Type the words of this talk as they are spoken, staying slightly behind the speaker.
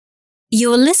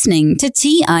You're listening to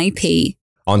TIP.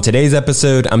 On today's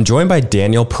episode, I'm joined by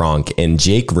Daniel Pronk and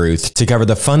Jake Ruth to cover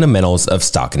the fundamentals of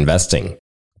stock investing.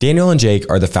 Daniel and Jake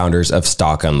are the founders of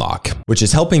Stock Unlock, which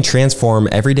is helping transform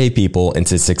everyday people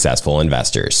into successful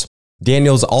investors.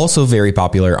 Daniel's also very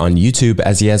popular on YouTube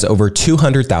as he has over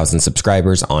 200,000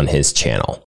 subscribers on his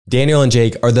channel. Daniel and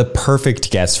Jake are the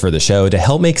perfect guests for the show to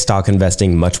help make stock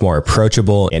investing much more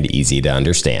approachable and easy to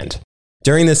understand.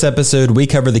 During this episode, we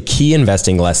cover the key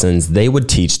investing lessons they would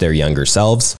teach their younger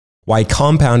selves, why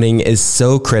compounding is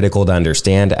so critical to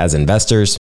understand as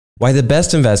investors, why the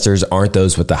best investors aren't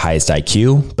those with the highest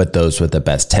IQ, but those with the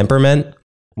best temperament,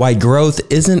 why growth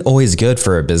isn't always good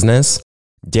for a business,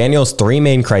 Daniel's 3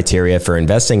 main criteria for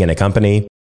investing in a company,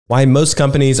 why most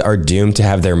companies are doomed to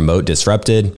have their moat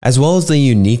disrupted, as well as the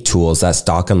unique tools that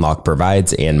Stock Unlock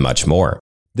provides, and much more.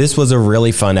 This was a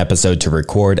really fun episode to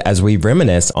record as we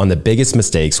reminisce on the biggest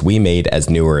mistakes we made as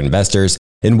newer investors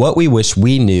and what we wish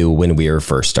we knew when we were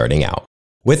first starting out.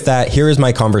 With that, here is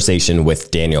my conversation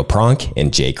with Daniel Pronk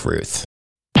and Jake Ruth.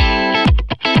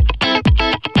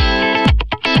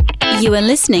 You are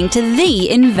listening to The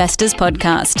Investors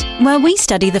Podcast, where we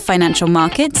study the financial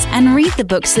markets and read the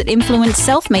books that influence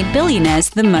self-made billionaires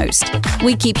the most.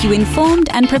 We keep you informed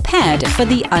and prepared for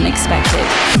the unexpected.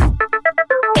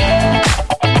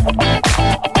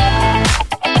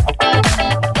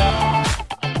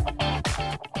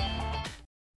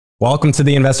 Welcome to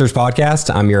The Investors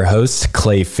Podcast. I'm your host,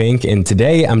 Clay Fink, and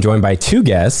today I'm joined by 2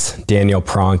 guests, Daniel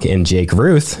Pronk and Jake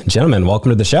Ruth. Gentlemen,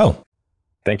 welcome to the show.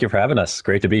 Thank you for having us.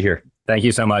 Great to be here. Thank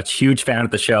you so much. Huge fan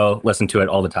of the show. Listen to it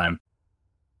all the time.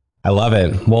 I love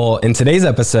it. Well, in today's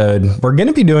episode, we're going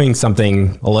to be doing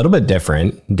something a little bit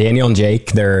different. Daniel and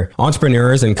Jake, they're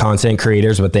entrepreneurs and content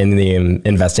creators within the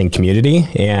investing community,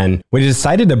 and we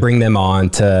decided to bring them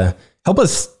on to help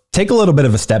us take a little bit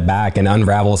of a step back and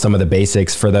unravel some of the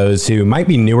basics for those who might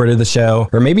be newer to the show,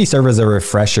 or maybe serve as a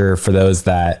refresher for those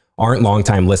that aren't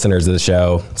longtime listeners of the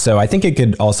show. So I think it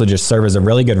could also just serve as a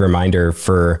really good reminder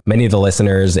for many of the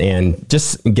listeners and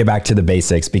just get back to the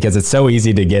basics, because it's so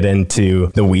easy to get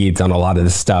into the weeds on a lot of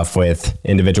this stuff with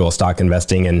individual stock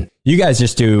investing. And you guys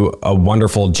just do a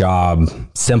wonderful job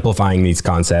simplifying these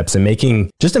concepts and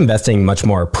making just investing much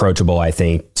more approachable, I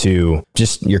think, to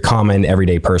just your common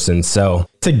everyday person. So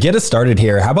to get us started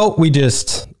here, how about we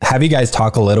just have you guys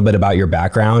talk a little bit about your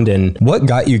background and what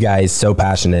got you guys so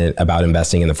passionate about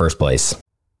investing in the first place?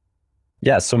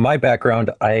 Yeah, so my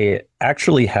background, I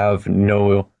actually have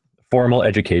no formal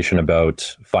education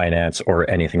about finance or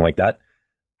anything like that.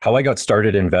 How I got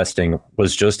started investing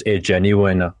was just a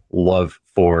genuine love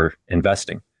for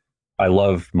investing. I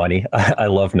love money. I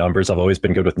love numbers. I've always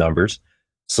been good with numbers.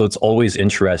 So it's always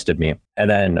interested me. And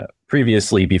then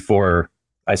previously, before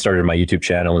I started my YouTube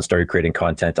channel and started creating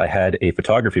content, I had a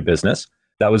photography business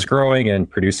that was growing and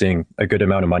producing a good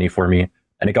amount of money for me.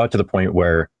 And it got to the point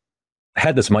where I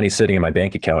had this money sitting in my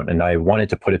bank account and I wanted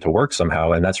to put it to work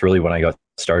somehow. And that's really when I got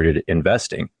started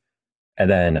investing. And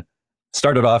then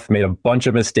started off, made a bunch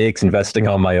of mistakes investing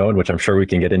on my own, which I'm sure we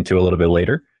can get into a little bit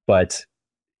later. But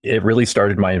it really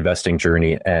started my investing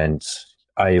journey. And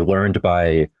I learned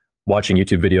by watching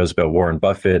YouTube videos about Warren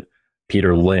Buffett,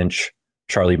 Peter Lynch,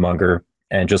 Charlie Munger,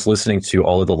 and just listening to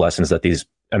all of the lessons that these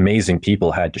amazing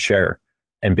people had to share.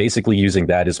 And basically using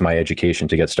that as my education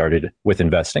to get started with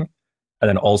investing. And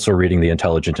then also reading The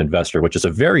Intelligent Investor, which is a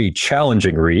very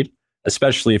challenging read,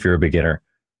 especially if you're a beginner.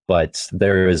 But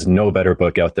there is no better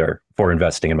book out there for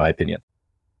investing, in my opinion.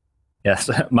 Yes,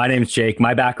 my name's Jake.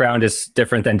 My background is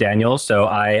different than Daniel's. So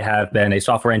I have been a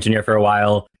software engineer for a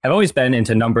while. I've always been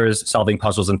into numbers, solving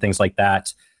puzzles and things like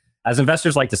that. As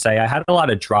investors like to say, I had a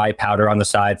lot of dry powder on the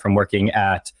side from working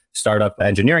at startup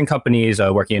engineering companies,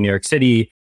 working in New York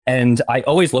City. And I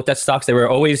always looked at stocks. They were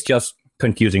always just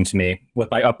confusing to me. With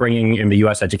my upbringing in the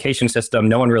US education system,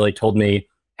 no one really told me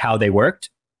how they worked.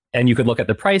 And you could look at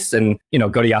the price and,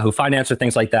 go to Yahoo Finance or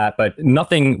things like that, but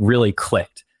nothing really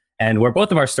clicked. And where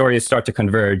both of our stories start to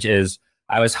converge is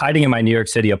I was hiding in my New York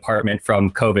City apartment from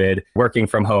COVID, working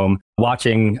from home,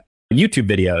 watching YouTube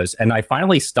videos. And I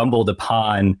finally stumbled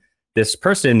upon this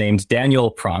person named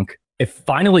Daniel Pronk. It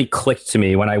finally clicked to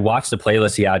me when I watched the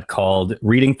playlist he had called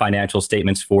Reading Financial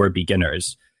Statements for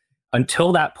Beginners.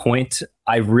 Until that point,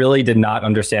 I really did not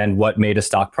understand what made a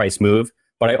stock price move,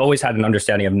 but I always had an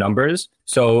understanding of numbers.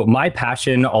 So my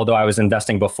passion, although I was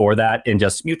investing before that in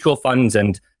just mutual funds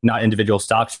and not individual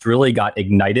stocks, really got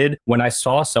ignited when I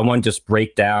saw someone just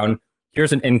break down,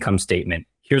 here's an income statement,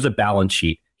 here's a balance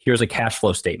sheet, here's a cash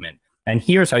flow statement, and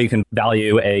here's how you can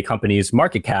value a company's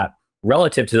market cap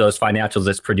relative to those financials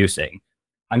it's producing.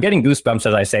 I'm getting goosebumps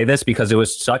as I say this because it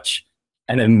was such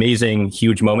an amazing,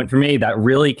 huge moment for me that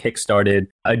really kickstarted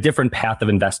a different path of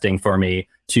investing for me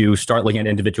to start looking at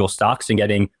individual stocks and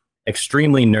getting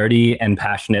extremely nerdy and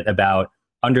passionate about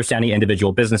understanding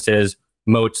individual businesses,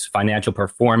 moats, financial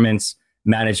performance,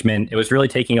 management. It was really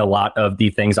taking a lot of the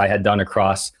things I had done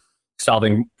across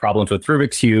solving problems with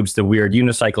Rubik's Cubes, the weird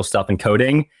unicycle stuff and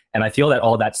coding. And I feel that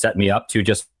all that set me up to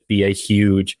just be a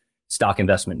huge stock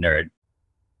investment nerd.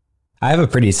 I have a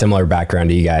pretty similar background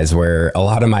to you guys where a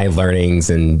lot of my learnings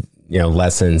and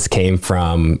lessons came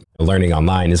from learning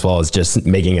online as well as just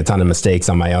making a ton of mistakes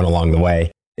on my own along the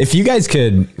way. If you guys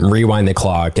could rewind the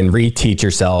clock and reteach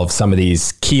yourself some of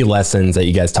these key lessons that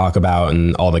you guys talk about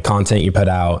and all the content you put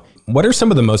out, what are some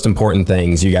of the most important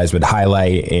things you guys would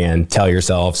highlight and tell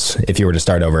yourselves if you were to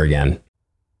start over again?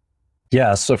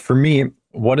 Yeah, so for me,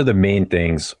 one of the main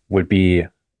things would be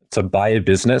to buy a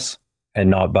business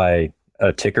and not buy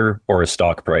a ticker or a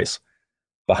stock price.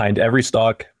 Behind every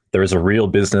stock, there is a real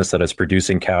business that is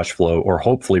producing cash flow or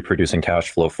hopefully producing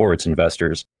cash flow for its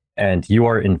investors. And you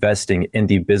are investing in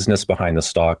the business behind the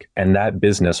stock. And that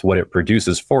business, what it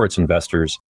produces for its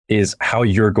investors, is how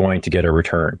you're going to get a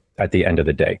return at the end of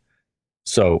the day.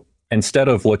 So instead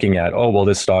of looking at, oh, well,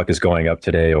 this stock is going up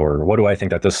today, or what do I think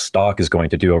that this stock is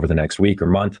going to do over the next week or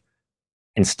month?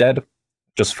 Instead,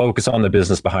 just focus on the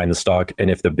business behind the stock. And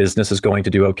if the business is going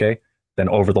to do okay, then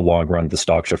over the long run, the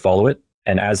stock should follow it.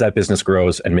 And as that business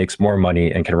grows and makes more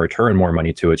money and can return more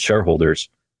money to its shareholders,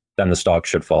 then the stock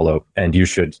should follow. And you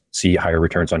should see higher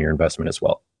returns on your investment as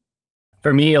well.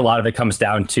 For me, a lot of it comes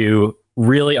down to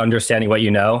really understanding what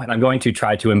you know. And I'm going to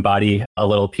try to embody a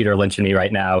little Peter Lynch in me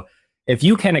right now. If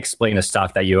you can explain a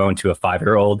stock that you own to a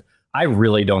 5-year-old, I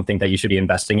really don't think that you should be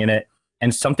investing in it.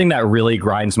 And something that really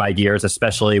grinds my gears,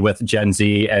 especially with Gen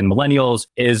Z and millennials,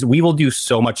 is we will do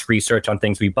so much research on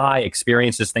things we buy,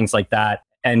 experiences, things like that.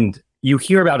 And you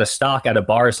hear about a stock at a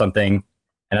bar or something,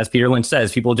 and as Peter Lynch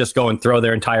says, people just go and throw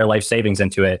their entire life savings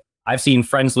into it. I've seen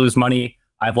friends lose money.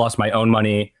 I've lost my own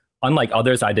money. Unlike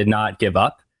others, I did not give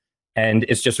up. And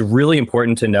it's just really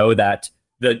important to know that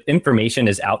the information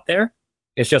is out there.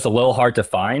 It's just a little hard to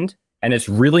find. And it's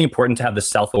really important to have the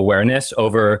self-awareness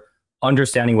over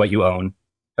understanding what you own.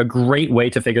 A great way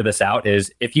to figure this out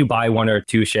is if you buy 1 or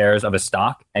 2 shares of a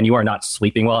stock and you are not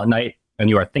sleeping well at night and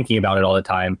you are thinking about it all the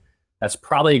time, that's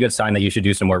probably a good sign that you should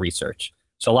do some more research.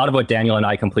 So a lot of what Daniel and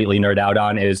I completely nerd out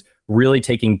on is really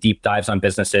taking deep dives on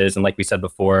businesses. And like we said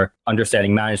before,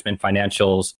 understanding management,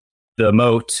 financials, the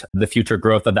moat, the future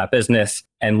growth of that business,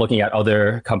 and looking at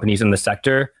other companies in the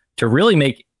sector to really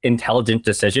make intelligent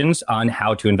decisions on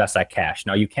how to invest that cash.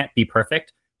 Now, you can't be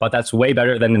perfect, but that's way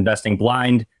better than investing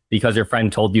blind because your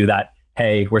friend told you that,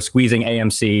 hey, we're squeezing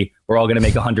AMC, we're all going to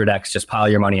make 100x, just pile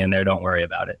your money in there, don't worry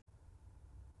about it.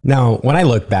 Now, when I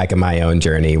look back at my own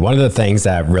journey, one of the things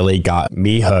that really got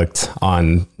me hooked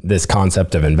on this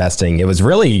concept of investing, it was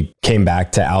really came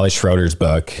back to Alice Schroeder's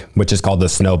book, which is called The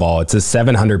Snowball. It's a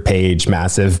 700-page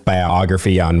massive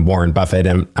biography on Warren Buffett.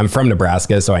 And I'm from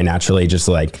Nebraska, so I naturally just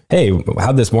like, hey,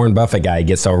 how'd this Warren Buffett guy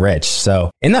get so rich? So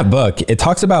in that book, it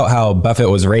talks about how Buffett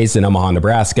was raised in Omaha,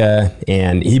 Nebraska,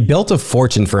 and he built a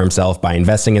fortune for himself by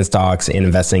investing in stocks and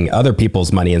investing other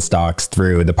people's money in stocks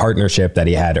through the partnership that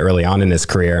he had early on in his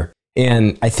career.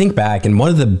 And I think back, and one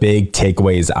of the big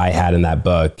takeaways I had in that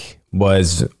book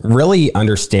was really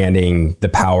understanding the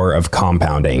power of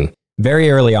compounding.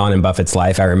 Very early on in Buffett's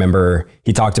life, I remember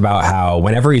he talked about how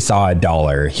whenever he saw a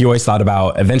dollar, he always thought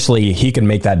about eventually he could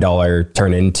make that dollar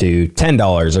turn into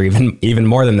 $10 or even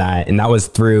more than that. And that was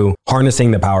through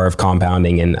harnessing the power of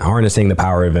compounding and harnessing the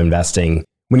power of investing.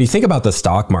 When you think about the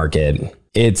stock market,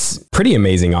 it's pretty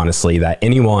amazing, honestly, that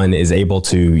anyone is able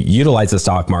to utilize the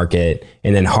stock market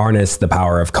and then harness the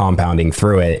power of compounding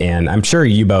through it. And I'm sure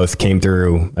you both came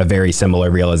through a very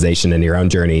similar realization in your own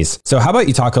journeys. So how about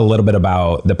you talk a little bit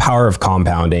about the power of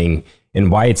compounding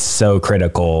and why it's so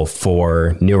critical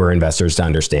for newer investors to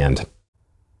understand?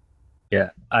 Yeah,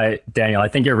 Daniel, I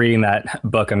think you're reading that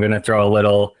book. I'm going to throw a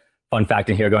little fun fact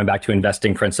in here, going back to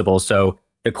investing principles. So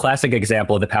the classic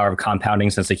example of the power of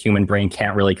compounding, since the human brain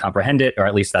can't really comprehend it, or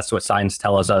at least that's what science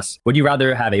tells us. Would you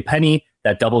rather have a penny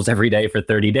that doubles every day for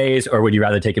 30 days, or would you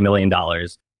rather take $1 million?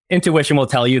 Intuition will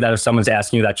tell you that if someone's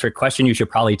asking you that trick question, you should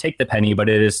probably take the penny, but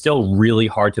it is still really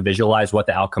hard to visualize what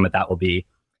the outcome of that will be.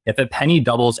 If a penny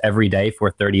doubles every day for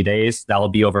 30 days, that will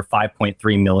be over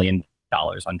 $5.3 million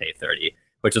on day 30,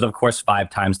 which is, of course, 5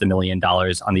 times the $1 million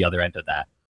on the other end of that.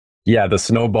 Yeah, The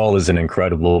Snowball is an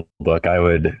incredible book. I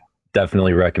would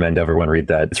definitely recommend everyone read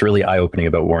that. It's really eye-opening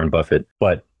about Warren Buffett.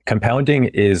 But compounding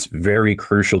is very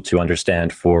crucial to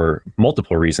understand for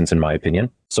multiple reasons, in my opinion.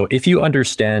 So if you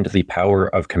understand the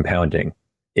power of compounding,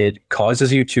 it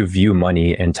causes you to view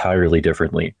money entirely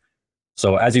differently.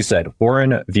 So as you said,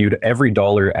 Warren viewed every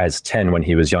dollar as 10 when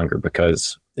he was younger,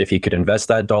 because if he could invest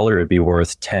that dollar, it'd be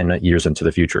worth 10 years into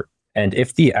the future. And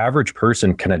if the average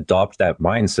person can adopt that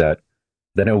mindset,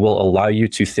 then it will allow you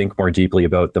to think more deeply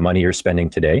about the money you're spending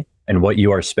today and what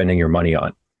you are spending your money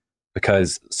on.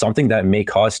 Because something that may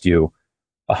cost you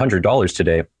 $100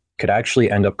 today could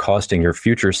actually end up costing your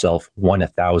future self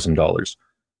 $1,000.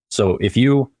 So if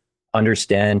you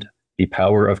understand the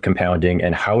power of compounding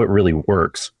and how it really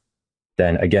works,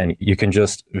 then again, you can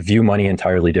just view money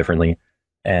entirely differently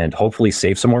and hopefully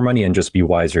save some more money and just be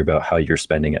wiser about how you're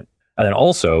spending it. And then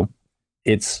also,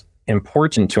 it's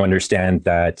important to understand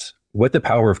that with the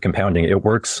power of compounding, it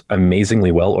works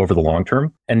amazingly well over the long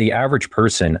term. And the average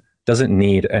person doesn't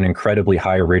need an incredibly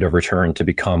high rate of return to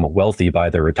become wealthy by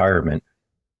their retirement.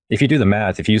 If you do the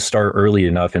math, if you start early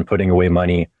enough in putting away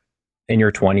money in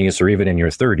your 20s or even in your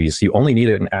 30s, you only need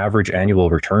an average annual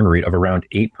return rate of around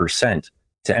 8%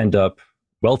 to end up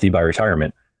wealthy by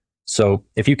retirement. So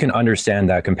if you can understand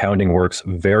that compounding works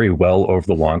very well over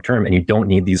the long term and you don't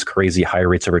need these crazy high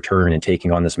rates of return and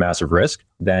taking on this massive risk,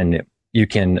 then you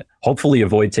can hopefully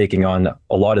avoid taking on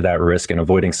a lot of that risk and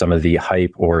avoiding some of the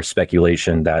hype or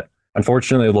speculation that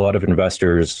unfortunately a lot of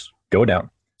investors go down.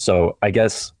 So I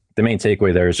guess the main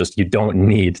takeaway there is just you don't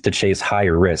need to chase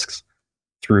higher risks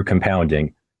through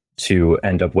compounding to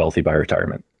end up wealthy by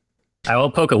retirement. I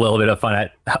will poke a little bit of fun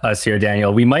at us here,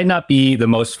 Daniel. We might not be the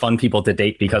most fun people to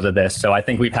date because of this. So I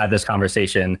think we've had this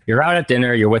conversation. You're out at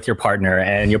dinner, you're with your partner,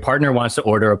 and your partner wants to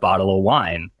order a bottle of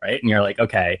wine, right? And you're like,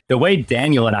 okay, the way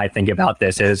Daniel and I think about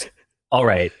this is, all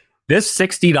right, this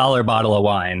 $60 bottle of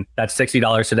wine, that's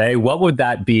 $60 today. What would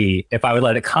that be if I would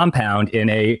let it compound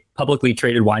in a publicly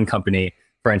traded wine company,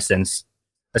 for instance,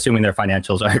 assuming their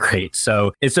financials are great?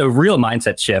 So it's a real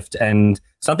mindset shift, and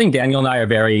something Daniel and I are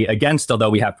very against, although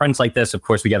we have friends like this. Of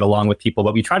course, we get along with people,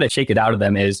 but we try to shake it out of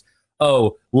them is,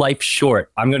 oh, life's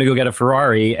short. I'm going to go get a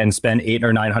Ferrari and spend $800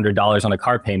 or $900 on a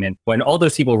car payment. When all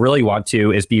those people really want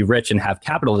to is be rich and have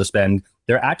capital to spend,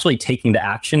 they're actually taking the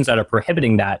actions that are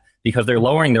prohibiting that because they're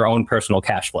lowering their own personal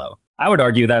cash flow. I would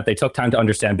argue that if they took time to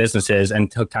understand businesses and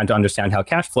took time to understand how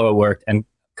cash flow worked and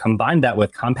combine that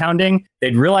with compounding,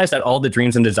 they'd realize that all the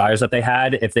dreams and desires that they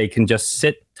had, if they can just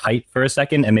sit tight for a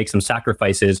second and make some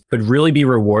sacrifices, could really be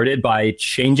rewarded by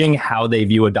changing how they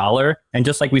view a dollar. And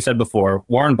just like we said before,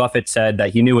 Warren Buffett said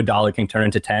that he knew a dollar can turn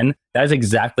into 10. That is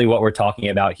exactly what we're talking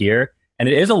about here. And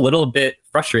it is a little bit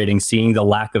frustrating seeing the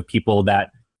lack of people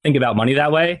that think about money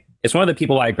that way. It's one of the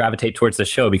people why I gravitate towards the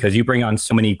show, because you bring on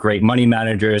so many great money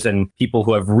managers and people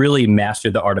who have really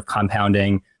mastered the art of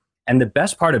compounding. And the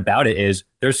best part about it is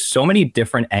there's so many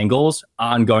different angles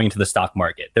on going to the stock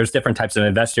market. There's different types of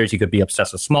investors. You could be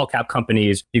obsessed with small cap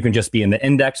companies. You can just be in the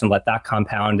index and let that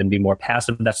compound and be more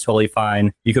passive. That's totally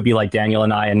fine. You could be like Daniel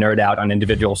and I and nerd out on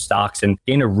individual stocks and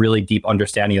gain a really deep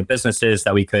understanding of businesses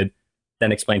that we could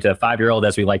then explain to a 5-year-old,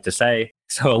 as we like to say.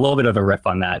 So a little bit of a riff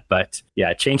on that. But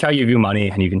yeah, change how you view money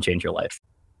and you can change your life.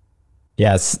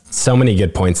 Yes, so many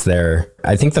good points there.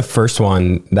 I think the first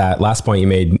one, that last point you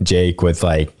made, Jake, with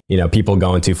people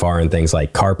going too far and things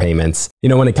like car payments.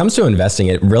 When it comes to investing,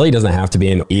 it really doesn't have to be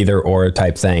an either or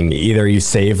type thing. Either you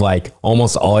save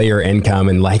almost all your income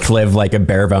and live a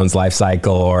bare bones life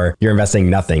cycle, or you're investing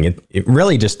nothing. It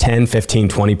really just 10, 15,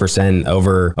 20%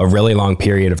 over a really long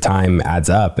period of time adds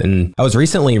up. And I was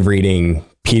recently reading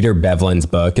Peter Bevlin's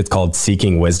book. It's called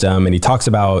Seeking Wisdom. And he talks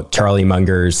about Charlie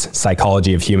Munger's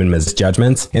psychology of human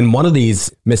misjudgments. And one of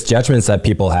these misjudgments that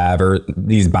people have, or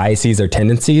these biases or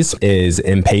tendencies, is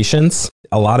impatience.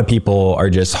 A lot of people are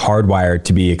just hardwired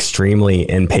to be extremely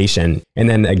impatient. And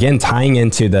then again, tying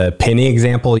into the penny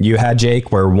example you had,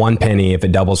 Jake, where one penny, if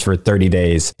it doubles for 30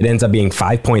 days, it ends up being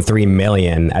 5.3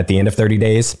 million at the end of 30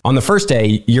 days. On the first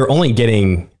day, you're only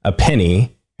getting a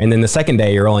penny. And then the second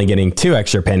day, you're only getting 2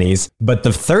 extra pennies. But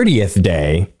the 30th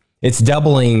day, it's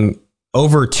doubling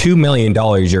over $2 million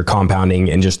you're compounding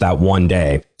in just that one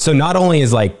day. So not only is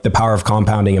the power of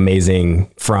compounding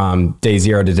amazing from day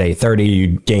 0 to day 30, you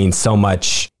gain so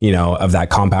much, of that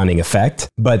compounding effect,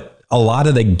 but a lot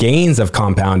of the gains of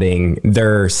compounding,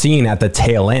 they're seen at the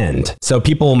tail end. So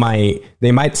people might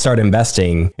start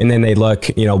investing and then they look,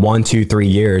 1, 2, 3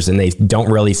 years and they don't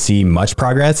really see much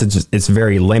progress. It's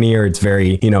very linear. It's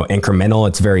very, incremental.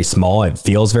 It's very small. It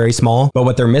feels very small. But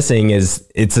what they're missing is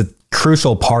it's a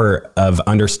crucial part of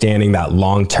understanding that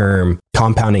long-term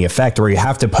compounding effect, where you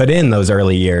have to put in those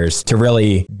early years to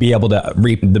really be able to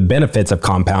reap the benefits of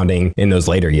compounding in those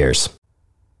later years.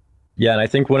 Yeah, and I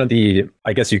think one of the,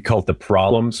 I guess you call it the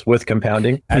problems with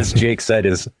compounding, as Jake said,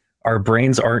 is our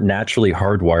brains aren't naturally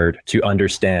hardwired to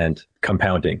understand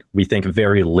compounding. We think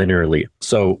very linearly.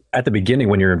 So at the beginning,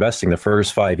 when you're investing the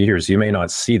first 5 years, you may not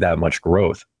see that much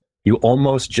growth. You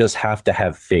almost just have to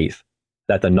have faith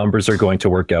that the numbers are going to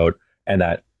work out and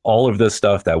that all of this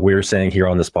stuff that we're saying here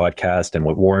on this podcast and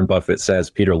what Warren Buffett says,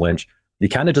 Peter Lynch, you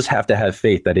kind of just have to have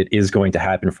faith that it is going to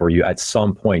happen for you at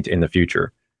some point in the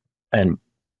future. And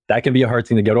that can be a hard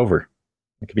thing to get over.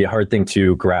 It can be a hard thing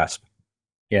to grasp.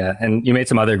 Yeah, and you made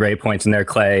some other great points in there,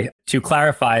 Clay. To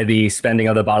clarify the spending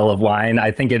of the bottle of wine,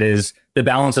 I think it is the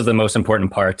balance is the most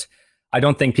important part. I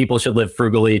don't think people should live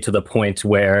frugally to the point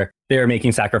where they're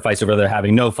making sacrifices or they're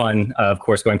having no fun. Of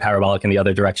course, going parabolic in the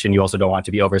other direction, you also don't want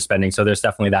to be overspending. So there's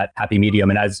definitely that happy medium.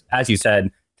 And as you said,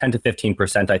 10 to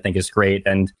 15%, I think is great.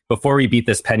 And before we beat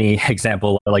this penny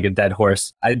example like a dead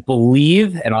horse, I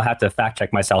believe, and I'll have to fact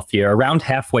check myself here, around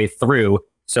halfway through,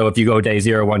 so if you go day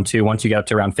 0, 1, 2, once you get up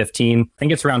to around 15, I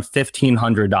think it's around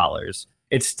 $1,500.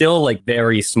 It's still like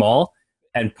very small.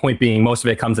 And point being, most of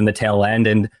it comes in the tail end.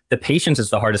 And the patience is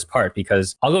the hardest part,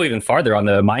 because I'll go even farther on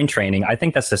the mind training. I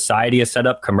think that society is set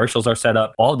up, commercials are set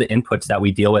up, all the inputs that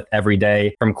we deal with every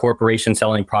day, from corporations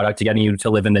selling product to getting you to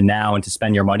live in the now and to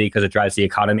spend your money because it drives the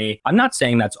economy. I'm not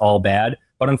saying that's all bad,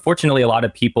 but unfortunately, a lot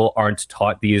of people aren't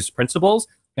taught these principles.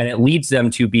 And it leads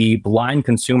them to be blind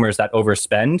consumers that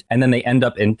overspend. And then they end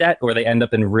up in debt, or they end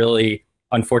up in really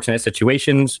unfortunate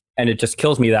situations. And it just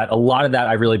kills me that a lot of that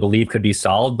I really believe could be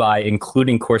solved by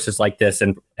including courses like this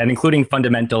and including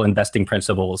fundamental investing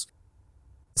principles.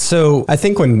 So I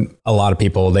think when a lot of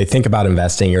people, they think about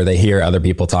investing or they hear other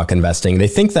people talk investing, they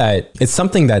think that it's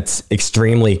something that's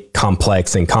extremely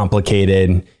complex and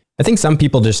complicated. I think some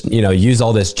people just, use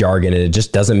all this jargon and it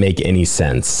just doesn't make any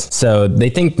sense. So they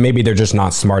think maybe they're just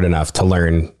not smart enough to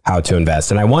learn how to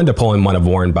invest. And I wanted to pull in one of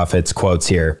Warren Buffett's quotes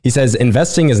here. He says,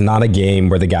 investing is not a game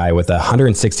where the guy with a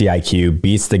 160 IQ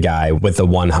beats the guy with a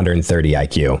 130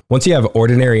 IQ. Once you have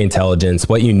ordinary intelligence,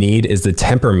 what you need is the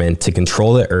temperament to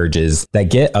control the urges that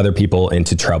get other people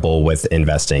into trouble with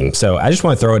investing. So I just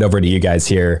want to throw it over to you guys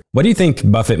here. What do you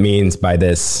think Buffett means by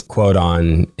this quote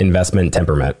on investment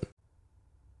temperament?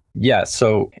 Yeah,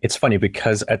 so it's funny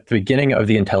because at the beginning of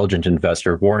The Intelligent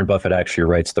Investor, Warren Buffett actually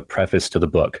writes the preface to the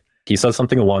book. He says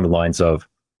something along the lines of,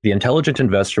 the intelligent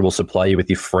investor will supply you with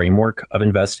the framework of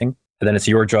investing, and then it's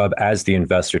your job as the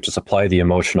investor to supply the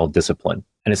emotional discipline.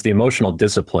 And it's the emotional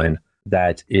discipline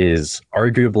that is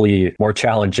arguably more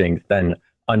challenging than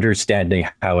understanding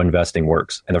how investing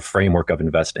works and the framework of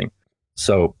investing.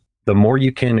 So the more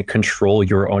you can control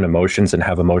your own emotions and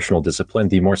have emotional discipline,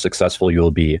 the more successful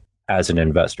you'll be as an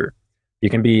investor. You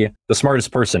can be the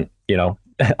smartest person,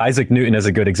 Isaac Newton is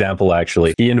a good example,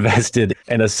 actually. He invested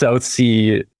in a South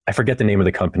Sea, I forget the name of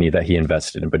the company that he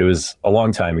invested in, but it was a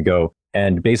long time ago.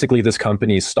 And basically this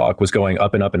company's stock was going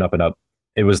up and up and up and up.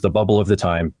 It was the bubble of the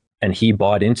time. And he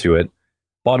bought into it,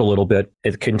 bought a little bit.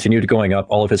 It continued going up.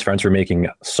 All of his friends were making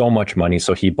so much money.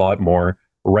 So he bought more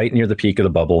right near the peak of the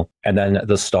bubble. And then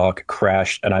the stock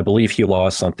crashed. And I believe he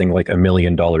lost something like $1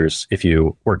 million if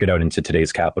you work it out into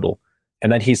today's capital.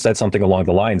 And then he said something along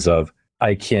the lines of,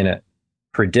 I can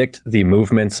predict the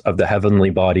movements of the heavenly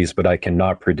bodies, but I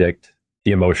cannot predict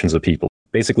the emotions of people.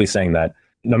 Basically saying that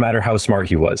no matter how smart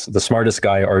he was, the smartest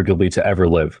guy arguably to ever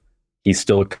live, he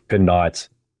still could not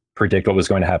predict what was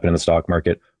going to happen in the stock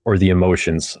market or the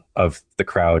emotions of the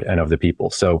crowd and of the people.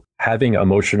 So having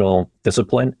emotional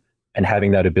discipline and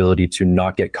having that ability to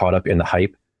not get caught up in the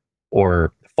hype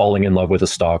or falling in love with a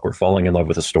stock or falling in love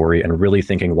with a story and really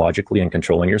thinking logically and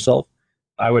controlling yourself,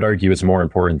 I would argue is more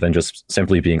important than just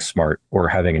simply being smart or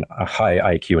having a high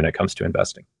IQ when it comes to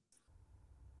investing.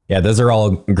 Yeah, those are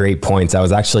all great points. I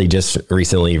was actually just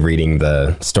recently reading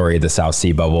the story of the South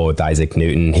Sea bubble with Isaac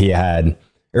Newton. He had,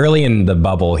 early in the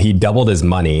bubble, he doubled his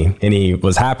money and he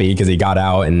was happy because he got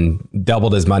out and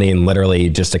doubled his money in literally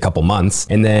just a couple months.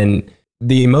 And then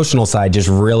the emotional side just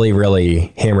really,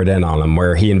 really hammered in on him,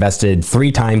 where he invested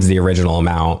 3 times the original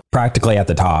amount practically at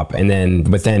the top. And then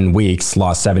within weeks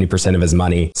lost 70% of his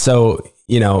money. So,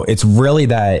 it's really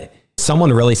that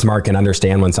someone really smart can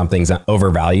understand when something's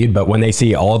overvalued, but when they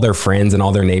see all their friends and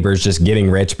all their neighbors just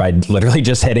getting rich by literally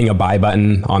just hitting a buy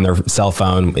button on their cell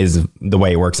phone is the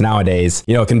way it works nowadays.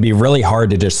 It can be really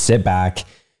hard to just sit back,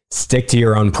 stick to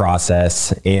your own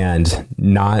process and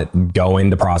not go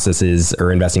into processes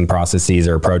or investing processes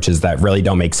or approaches that really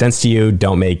don't make sense to you,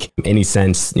 don't make any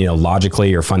sense,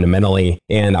 logically or fundamentally.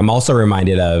 And I'm also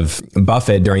reminded of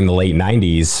Buffett during the late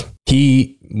 90s.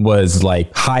 He was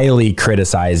like highly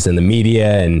criticized in the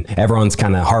media, and everyone's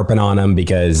kind of harping on him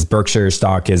because Berkshire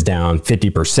stock is down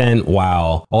 50%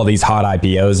 while all these hot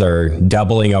IPOs are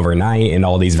doubling overnight and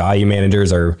all these value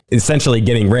managers are essentially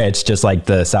getting rich, just like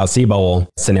the South Sea Bowl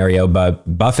scenario.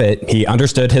 But Buffett, he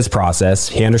understood his process.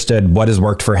 He understood what has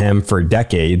worked for him for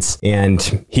decades.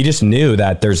 And he just knew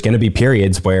that there's going to be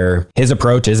periods where his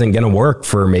approach isn't going to work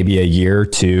for maybe a year,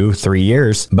 2, 3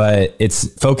 years, but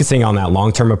it's focusing on that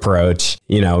long-term approach,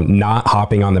 not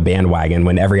hopping on the bandwagon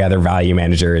when every other value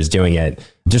manager is doing it.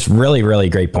 Just really, really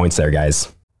great points there,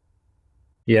 guys.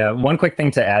 Yeah, one quick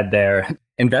thing to add there.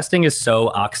 Investing is so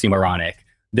oxymoronic.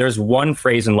 There's one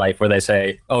phrase in life where they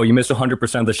say, oh, you miss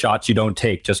 100% of the shots you don't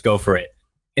take, just go for it.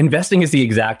 Investing is the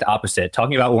exact opposite.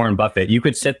 Talking about Warren Buffett, you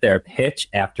could sit there pitch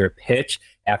after pitch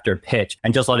after pitch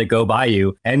and just let it go by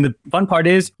you. And the fun part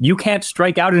is you can't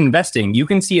strike out in investing. You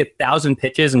can see 1,000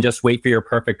 pitches and just wait for your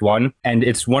perfect one. And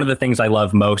it's one of the things I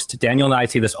love most. Daniel and I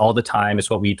see this all the time. It's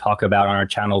what we talk about on our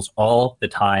channels all the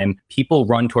time. People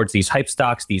run towards these hype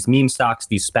stocks, these meme stocks,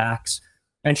 these SPACs.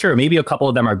 And sure, maybe a couple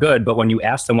of them are good, but when you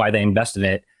ask them why they invest in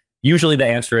it, usually the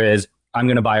answer is, I'm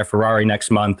going to buy a Ferrari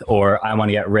next month, or I want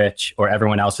to get rich, or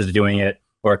everyone else is doing it,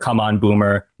 or come on,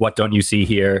 boomer, what don't you see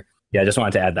here? Yeah, I just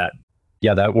wanted to add that.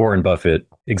 Yeah, that Warren Buffett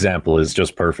example is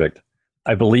just perfect.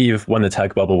 I believe when the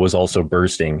tech bubble was also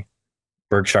bursting,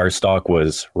 Berkshire stock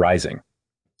was rising.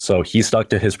 So he stuck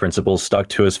to his principles, stuck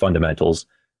to his fundamentals.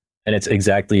 And it's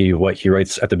exactly what he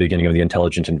writes at the beginning of The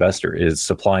Intelligent Investor, is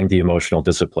supplying the emotional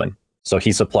discipline. So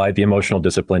he supplied the emotional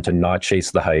discipline to not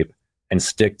chase the hype and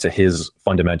stick to his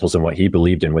fundamentals and what he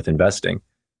believed in with investing.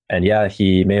 And yeah,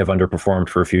 he may have underperformed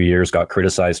for a few years, got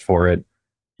criticized for it.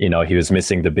 He was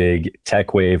missing the big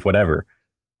tech wave, whatever.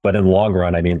 But in the long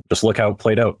run, just look how it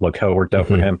played out. Look how it worked out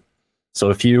for him. So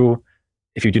if you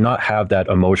do not have that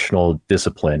emotional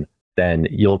discipline, then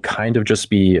you'll kind of just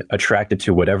be attracted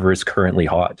to whatever is currently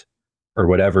hot or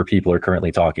whatever people are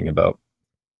currently talking about.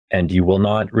 And you will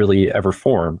not really ever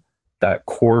form that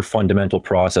core fundamental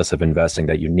process of investing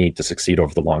that you need to succeed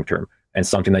over the long term, and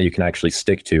something that you can actually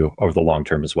stick to over the long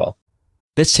term as well.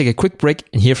 Let's take a quick break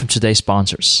and hear from today's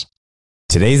sponsors.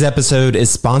 Today's episode is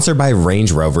sponsored by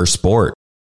Range Rover Sport.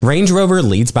 Range Rover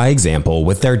leads by example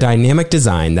with their dynamic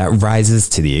design that rises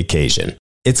to the occasion.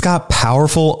 It's got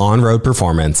powerful on-road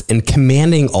performance and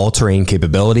commanding all-terrain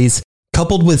capabilities,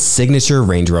 coupled with signature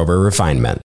Range Rover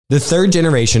refinement. The third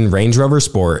generation Range Rover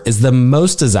Sport is the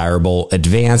most desirable,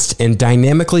 advanced, and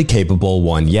dynamically capable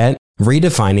one yet,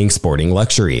 redefining sporting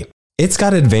luxury. It's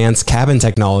got advanced cabin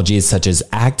technologies such as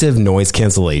active noise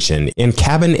cancellation and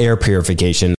cabin air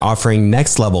purification, offering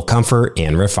next-level comfort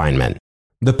and refinement.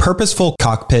 The purposeful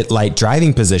cockpit-like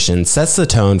driving position sets the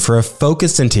tone for a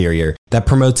focused interior that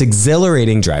promotes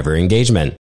exhilarating driver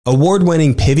engagement.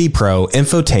 Award-winning Pivi Pro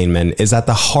infotainment is at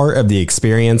the heart of the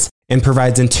experience and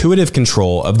provides intuitive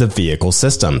control of the vehicle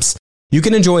systems. You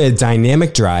can enjoy a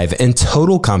dynamic drive and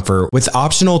total comfort with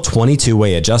optional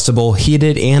 22-way adjustable,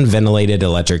 heated and ventilated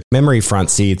electric memory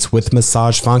front seats with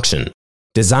massage function.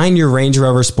 Design your Range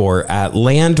Rover Sport at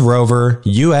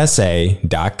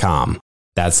LandRoverUSA.com.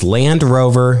 That's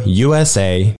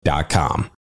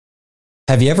LandRoverUSA.com.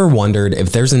 Have you ever wondered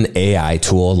if there's an AI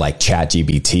tool like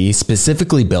ChatGPT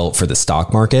specifically built for the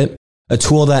stock market? A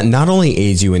tool that not only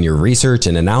aids you in your research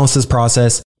and analysis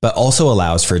process, but also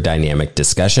allows for dynamic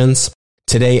discussions?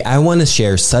 Today, I want to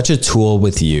share such a tool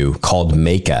with you called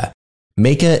Meka.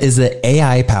 Meka is the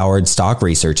AI-powered stock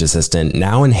research assistant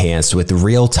now enhanced with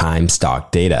real-time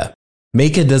stock data.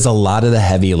 Meka does a lot of the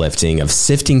heavy lifting of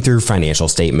sifting through financial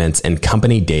statements and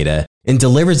company data and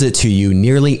delivers it to you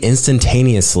nearly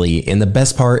instantaneously, and the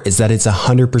best part is that it's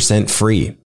 100%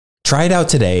 free. Try it out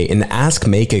today and ask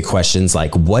Meka questions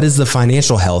like, what is the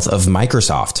financial health of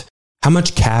Microsoft? How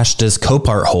much cash does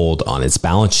Copart hold on its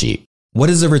balance sheet? What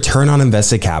is the return on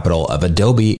invested capital of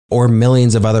Adobe, or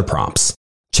millions of other prompts?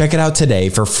 Check it out today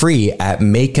for free at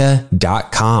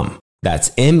Meka.com. That's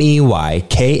MEYKA.com.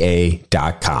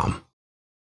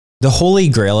 The Holy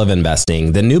Grail of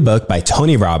Investing, the new book by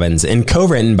Tony Robbins and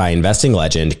co-written by investing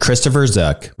legend Christopher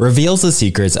Zook, reveals the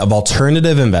secrets of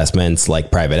alternative investments like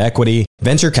private equity,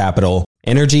 venture capital,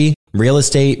 energy, real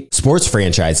estate, sports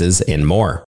franchises, and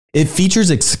more. It features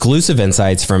exclusive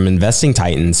insights from investing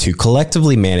titans who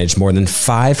collectively manage more than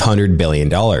 $500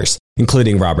 billion,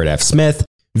 including Robert F. Smith,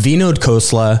 Vinod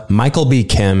Khosla, Michael B.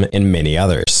 Kim, and many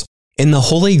others. In the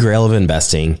Holy Grail of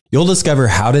Investing, you'll discover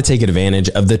how to take advantage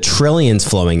of the trillions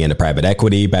flowing into private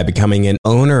equity by becoming an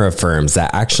owner of firms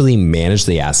that actually manage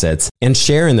the assets and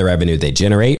share in the revenue they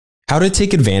generate, how to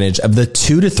take advantage of the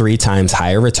 2 to 3 times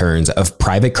higher returns of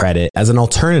private credit as an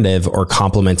alternative or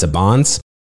complement to bonds,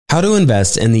 how to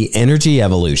invest in the energy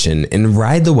evolution and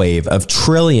ride the wave of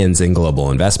trillions in global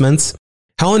investments,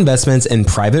 how investments in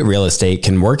private real estate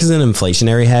can work as an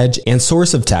inflationary hedge and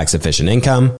source of tax-efficient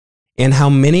income, and how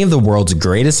many of the world's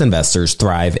greatest investors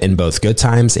thrive in both good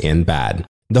times and bad.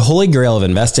 The Holy Grail of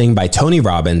Investing by Tony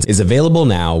Robbins is available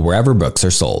now wherever books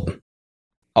are sold.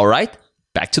 All right,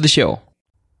 back to the show.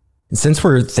 Since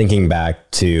we're thinking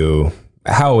back to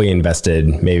how we invested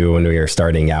maybe when we were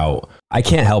starting out, I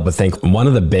can't help but think one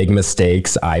of the big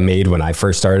mistakes I made when I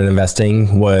first started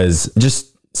investing was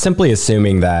just simply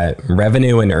assuming that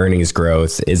revenue and earnings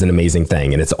growth is an amazing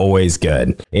thing and it's always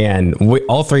good. And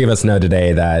all three of us know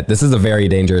today that this is a very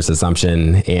dangerous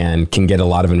assumption and can get a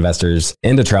lot of investors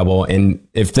into trouble. And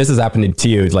if this has happened to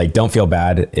you, like, don't feel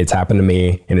bad. It's happened to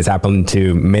me and it's happened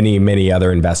to many, many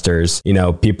other investors. You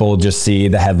know, people just see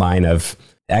the headline of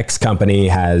X company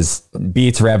has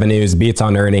beats revenues, beats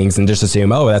on earnings, and just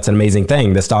assume, oh, that's an amazing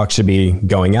thing. The stock should be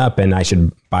going up and I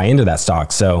should buy into that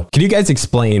stock. So could you guys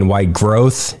explain why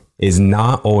growth is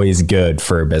not always good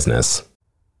for a business?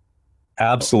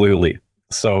 Absolutely.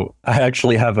 So I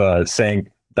actually have a saying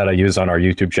that I use on our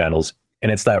YouTube channels,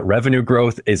 and it's that revenue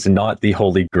growth is not the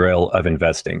holy grail of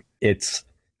investing. It's,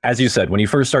 as you said, when you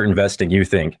first start investing, you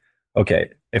think, okay,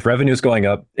 if revenue is going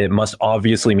up, it must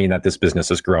obviously mean that this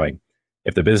business is growing.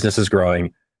 If the business is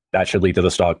growing, that should lead to the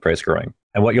stock price growing.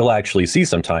 And what you'll actually see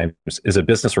sometimes is a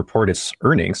business report its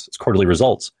earnings, its quarterly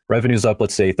results. Revenue's up,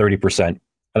 let's say 30%, and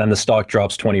then the stock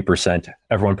drops 20%.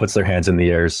 Everyone puts their hands in the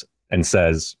air and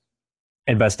says,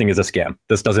 investing is a scam.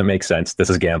 This doesn't make sense. This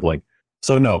is gambling.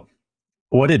 So no,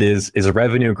 what it is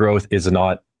revenue growth is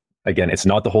not, again, it's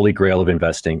not the holy grail of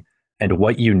investing. And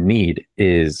what you need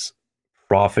is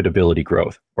profitability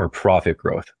growth or profit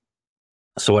growth.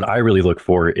 So what I really look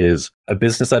for is a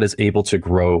business that is able to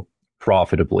grow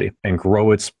profitably and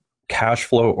grow its cash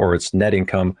flow or its net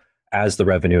income as the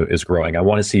revenue is growing. I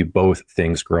want to see both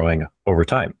things growing over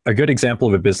time. A good example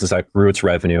of a business that grew its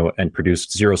revenue and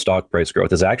produced zero stock price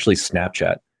growth is actually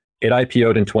Snapchat. It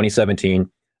IPO'd in 2017.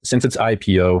 Since its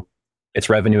IPO, its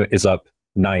revenue is up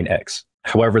 9x.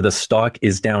 However, the stock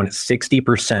is down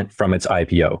 60% from its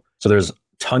IPO. So there's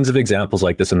tons of examples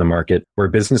like this in the market where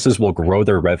businesses will grow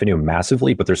their revenue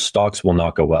massively, but their stocks will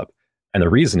not go up. And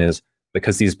the reason is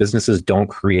because these businesses don't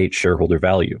create shareholder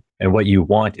value. And what you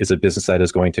want is a business that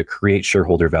is going to create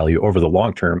shareholder value over the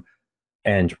long term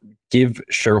and give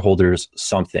shareholders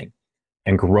something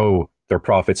and grow their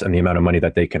profits and the amount of money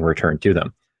that they can return to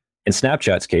them. In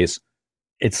Snapchat's case,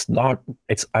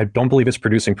 I don't believe it's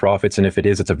producing profits. And if it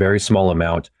is, it's a very small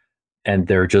amount. And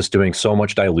they're just doing so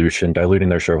much diluting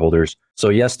their shareholders. So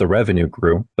yes, the revenue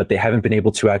grew, but they haven't been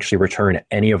able to actually return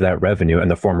any of that revenue in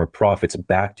the form of profits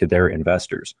back to their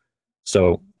investors.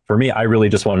 So for me, I really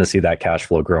just want to see that cash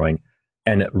flow growing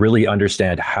and really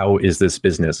understand how is this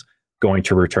business going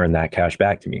to return that cash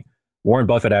back to me. Warren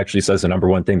Buffett actually says the number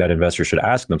one thing that investors should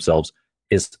ask themselves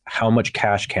is how much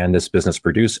cash can this business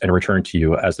produce and return to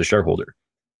you as the shareholder?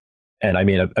 And I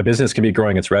mean, a business can be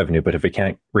growing its revenue, but if it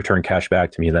can't return cash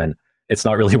back to me, then it's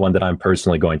not really one that I'm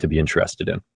personally going to be interested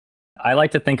in. I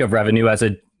like to think of revenue as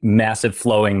a massive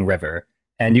flowing river.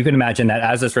 And you can imagine that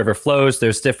as this river flows,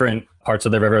 there's different parts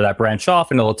of the river that branch off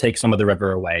and it'll take some of the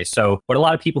river away. So what a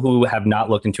lot of people who have not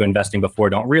looked into investing before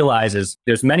don't realize is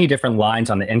there's many different lines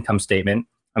on the income statement.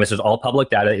 And this is all public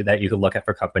data that you can look at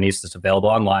for companies that's available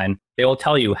online. They will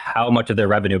tell you how much of their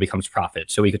revenue becomes profit.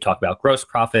 So we could talk about gross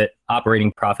profit,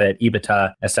 operating profit,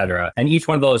 EBITDA, et cetera. And each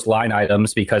one of those line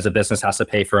items, because a business has to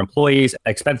pay for employees,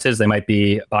 expenses, they might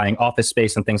be buying office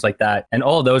space and things like that. And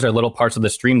all of those are little parts of the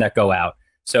stream that go out.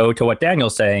 So to what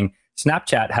Daniel's saying,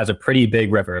 Snapchat has a pretty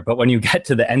big river, but when you get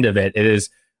to the end of it, it is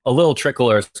a little trickle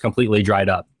or it's completely dried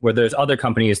up, where there's other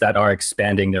companies that are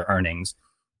expanding their earnings.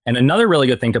 And another really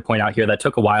good thing to point out here that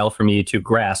took a while for me to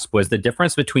grasp was the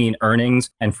difference between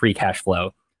earnings and free cash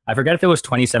flow. I forget if it was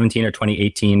 2017 or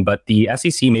 2018, but the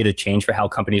SEC made a change for how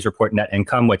companies report net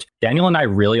income, which Daniel and I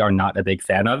really are not a big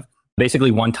fan of. Basically,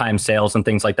 one-time sales and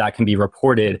things like that can be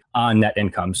reported on net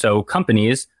income. So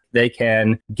companies, they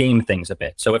can game things a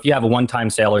bit. So if you have a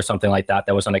one-time sale or something like that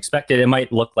that was unexpected, it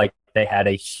might look like they had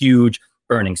a huge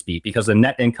earnings beat because the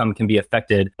net income can be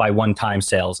affected by one-time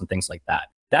sales and things like that.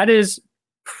 That is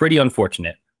pretty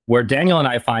unfortunate. Where Daniel and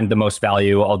I find the most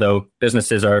value, although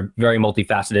businesses are very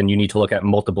multifaceted and you need to look at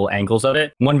multiple angles of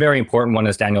it, one very important one,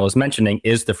 as Daniel is mentioning,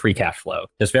 is the free cash flow.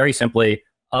 Just very simply,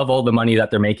 of all the money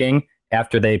that they're making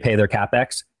after they pay their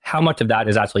CapEx, how much of that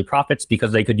is actually profits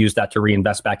because they could use that to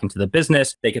reinvest back into the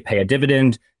business. They could pay a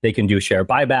dividend. They can do share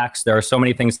buybacks. There are so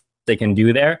many things they can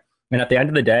do there. And at the end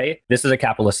of the day, this is a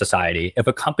capitalist society. If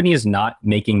a company is not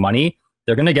making money,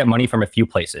 they're going to get money from a few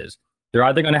places. They're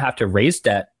either going to have to raise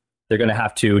debt they're going to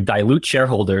have to dilute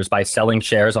shareholders by selling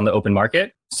shares on the open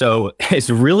market. So it's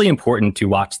really important to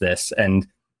watch this. And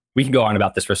we can go on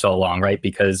about this for so long, right?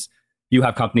 Because you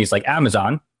have companies like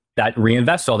Amazon that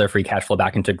reinvest all their free cash flow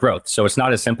back into growth. So it's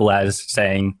not as simple as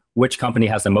saying which company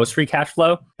has the most free cash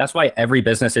flow. That's why every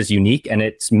business is unique and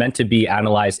it's meant to be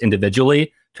analyzed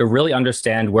individually to really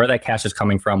understand where that cash is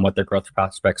coming from, what their growth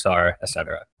prospects are, et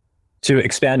cetera. To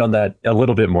expand on that a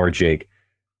little bit more, Jake,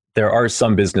 there are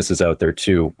some businesses out there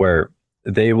too where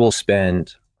they will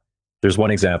spend, there's one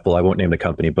example, I won't name the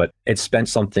company, but it spent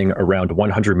something around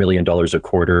 $100 million a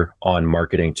quarter on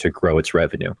marketing to grow its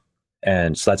revenue.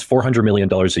 And so that's $400 million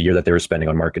a year that they were spending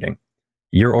on marketing.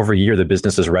 Year over year, the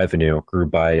business's revenue grew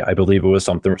by, I believe it was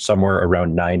somewhere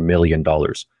around $9 million.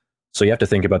 So you have to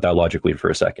think about that logically for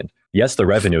a second. Yes, the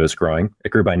revenue is growing. It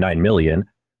grew by 9 million.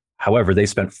 However, they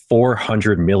spent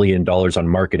 $400 million on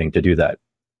marketing to do that.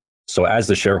 So as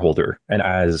the shareholder and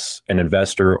as an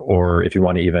investor, or if you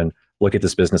want to even look at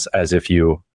this business as if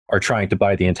you are trying to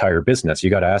buy the entire business, you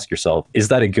got to ask yourself, is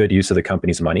that a good use of the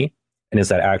company's money? And is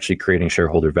that actually creating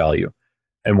shareholder value?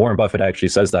 And Warren Buffett actually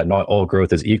says that not all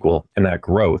growth is equal, and that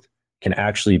growth can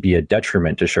actually be a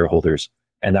detriment to shareholders.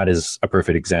 And that is a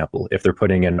perfect example. If they're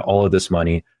putting in all of this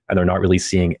money and they're not really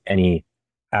seeing any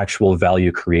actual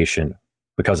value creation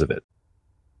because of it.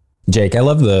 Jake, I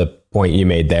love the point you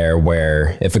made there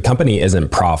where if a company isn't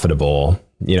profitable,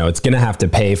 it's going to have to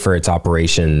pay for its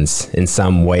operations in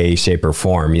some way, shape, or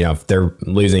form. If they're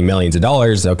losing millions of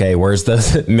dollars, okay, where's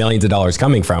those millions of dollars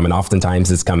coming from? And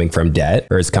oftentimes it's coming from debt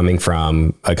or it's coming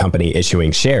from a company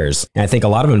issuing shares. And I think a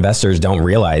lot of investors don't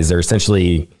realize they're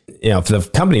essentially, if the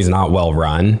company's not well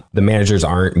run, the managers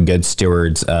aren't good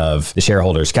stewards of the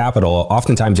shareholders' capital.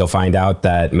 Oftentimes you'll find out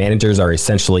that managers are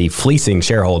essentially fleecing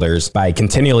shareholders by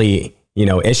continually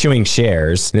issuing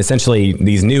shares, and essentially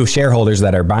these new shareholders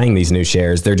that are buying these new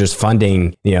shares, they're just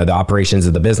funding, the operations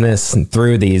of the business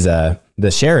through these, the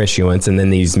share issuance. And then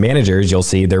these managers, you'll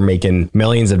see they're making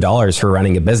millions of dollars for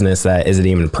running a business that isn't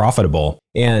even profitable.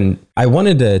 And I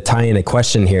wanted to tie in a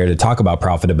question here to talk about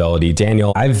profitability.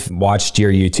 Daniel, I've watched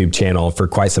your YouTube channel for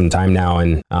quite some time now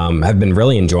and have been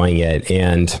really enjoying it.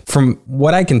 And from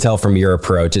what I can tell from your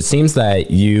approach, it seems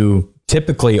that you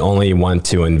typically only want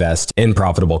to invest in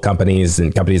profitable companies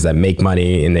and companies that make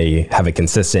money, and they have a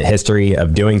consistent history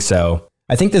of doing so.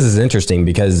 I think this is interesting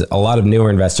because a lot of newer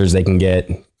investors, they can get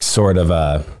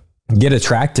get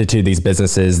attracted to these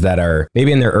businesses that are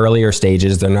maybe in their earlier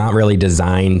stages. They're not really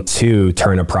designed to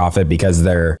turn a profit because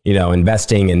they're,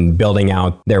 investing and building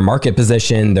out their market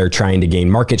position. They're trying to gain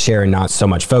market share and not so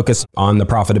much focus on the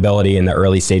profitability in the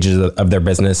early stages of their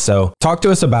business. So talk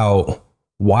to us about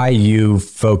why you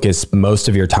focus most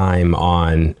of your time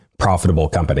on profitable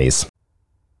companies.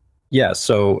 Yeah.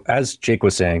 So as Jake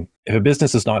was saying, if a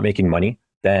business is not making money,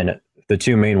 then the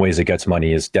two main ways it gets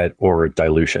money is debt or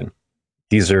dilution.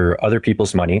 These are other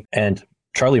people's money. And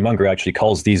Charlie Munger actually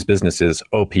calls these businesses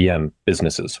OPM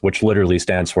businesses, which literally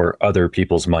stands for other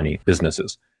people's money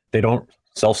businesses. They don't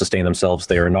self-sustain themselves.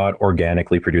 They are not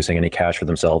organically producing any cash for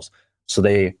themselves. So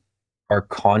they are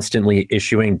constantly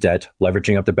issuing debt,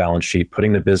 leveraging up the balance sheet,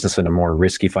 putting the business in a more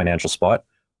risky financial spot,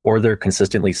 or they're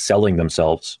consistently selling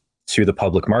themselves to the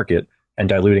public market and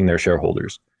diluting their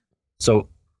shareholders. So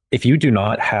if you do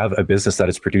not have a business that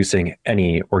is producing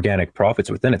any organic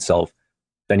profits within itself,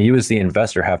 then you as the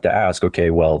investor have to ask, okay,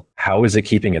 well, how is it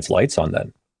keeping its lights on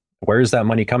then? Where is that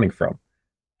money coming from?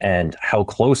 And how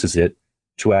close is it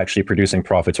to actually producing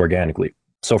profits organically?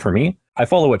 So for me, I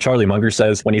follow what Charlie Munger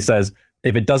says when he says,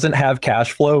 if it doesn't have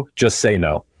cash flow, just say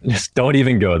no. Just don't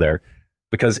even go there.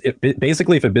 Because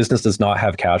basically, if a business does not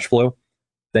have cash flow,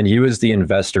 then you as the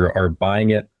investor are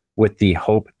buying it with the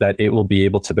hope that it will be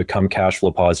able to become cash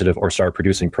flow positive or start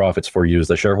producing profits for you as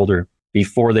the shareholder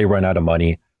before they run out of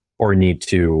money or need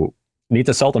to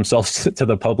sell themselves to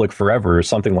the public forever or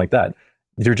something like that.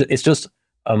 It's just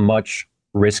a much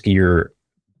riskier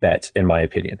bet, in my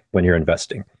opinion, when you're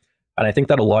investing. And I think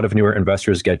that a lot of newer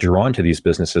investors get drawn to these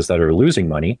businesses that are losing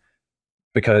money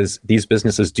because these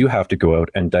businesses do have to go out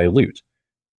and dilute,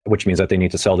 which means that they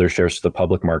need to sell their shares to the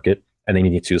public market and they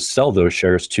need to sell those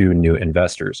shares to new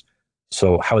investors.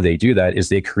 So how they do that is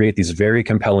they create these very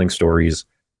compelling stories.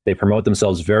 They promote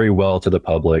themselves very well to the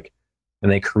public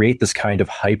and they create this kind of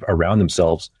hype around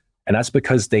themselves. And that's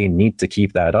because they need to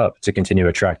keep that up to continue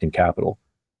attracting capital.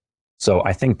 So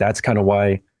I think that's kind of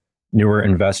why newer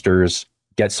investors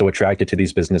get so attracted to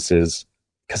these businesses,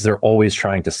 because they're always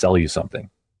trying to sell you something.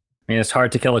 I mean, it's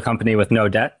hard to kill a company with no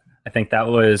debt. I think that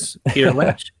was Peter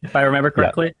Lynch, if I remember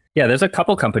correctly. Yeah, there's a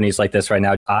couple companies like this right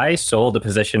now. I sold a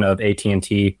position of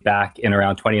AT&T back in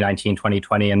around 2019,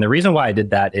 2020. And the reason why I did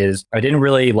that is I didn't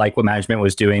really like what management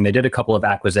was doing. They did a couple of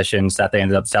acquisitions that they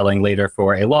ended up selling later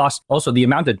for a loss. Also, the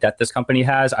amount of debt this company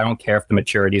has, I don't care if the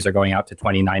maturities are going out to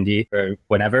 2090 or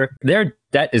whenever. Their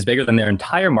debt is bigger than their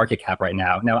entire market cap right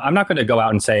now. Now, I'm not going to go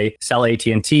out and say, sell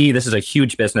AT&T. This is a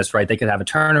huge business, right? They could have a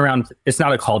turnaround. It's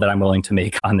not a call that I'm willing to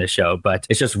make on this show, but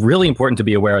it's just really important to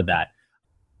be aware of that.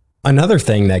 Another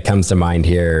thing that comes to mind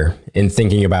here in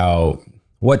thinking about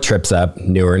what trips up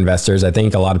newer investors, I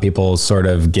think a lot of people sort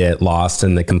of get lost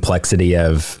in the complexity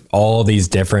of all these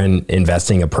different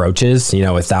investing approaches. You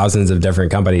know, with thousands of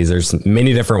different companies, there's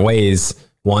many different ways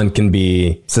one can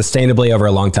be sustainably over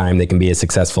a long time. They can be a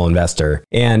successful investor.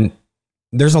 And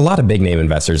there's a lot of big name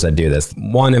investors that do this.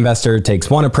 One investor takes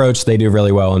one approach, they do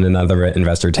really well, and another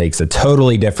investor takes a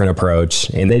totally different approach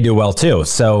and they do well too.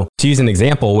 So to use an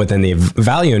example, within the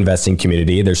value investing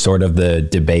community, there's sort of the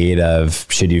debate of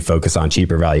should you focus on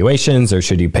cheaper valuations or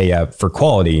should you pay up for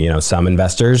quality? You know, some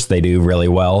investors, they do really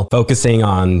well focusing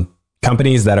on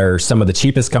companies that are some of the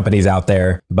cheapest companies out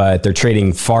there, but they're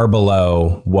trading far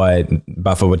below what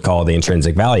Buffett would call the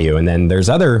intrinsic value. And then there's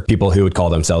other people who would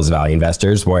call themselves value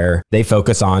investors where they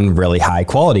focus on really high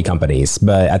quality companies.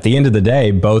 But at the end of the day,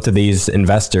 both of these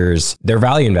investors, they're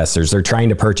value investors. They're trying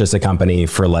to purchase a company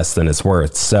for less than it's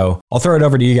worth. So I'll throw it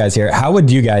over to you guys here. How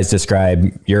would you guys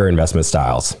describe your investment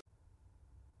styles?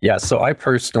 Yeah, so I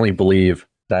personally believe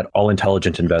that all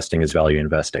intelligent investing is value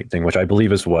investing, which I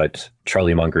believe is what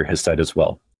Charlie Munger has said as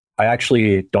well. I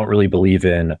actually don't really believe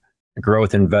in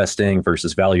growth investing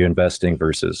versus value investing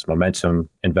versus momentum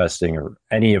investing or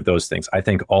any of those things. I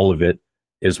think all of it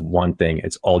is one thing.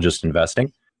 It's all just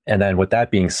investing. And then with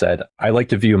that being said, I like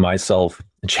to view myself,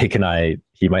 Jake and I,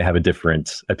 he might have a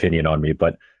different opinion on me,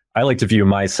 but I like to view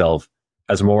myself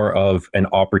as more of an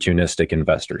opportunistic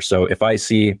investor. So if I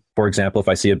see, for example, if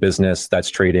I see a business that's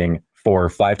trading for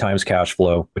 5 times cash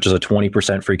flow, which is a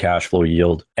 20% free cash flow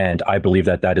yield, and I believe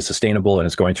that that is sustainable and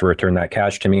it's going to return that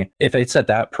cash to me, if it's at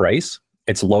that price,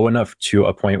 it's low enough to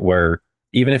a point where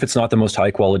even if it's not the most high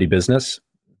quality business,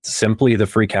 simply the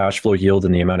free cash flow yield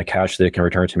and the amount of cash that it can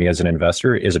return to me as an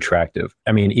investor is attractive.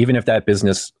 I mean, even if that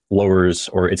business lowers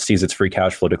or it sees its free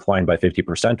cash flow decline by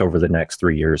 50% over the next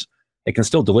 3 years, it can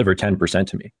still deliver 10%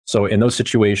 to me. So in those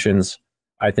situations,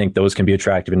 I think those can be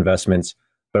attractive investments.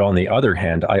 But on the other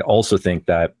hand, I also think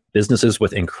that businesses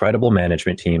with incredible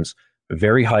management teams,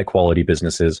 very high quality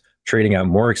businesses, trading at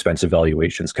more expensive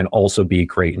valuations can also be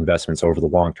great investments over the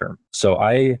long term. So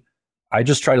I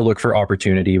just try to look for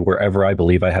opportunity wherever I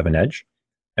believe I have an edge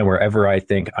and wherever I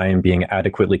think I am being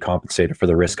adequately compensated for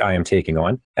the risk I am taking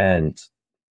on. And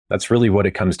that's really what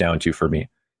it comes down to for me.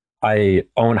 I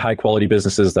own high quality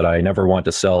businesses that I never want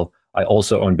to sell. I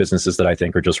also own businesses that I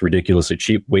think are just ridiculously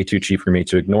cheap, way too cheap for me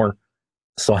to ignore.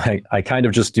 So I kind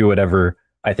of just do whatever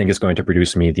I think is going to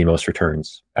produce me the most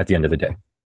returns at the end of the day.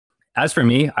 As for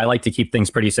me, I like to keep things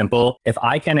pretty simple. If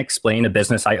I can explain a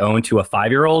business I own to a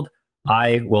 5-year-old,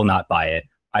 I will not buy it.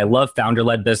 I love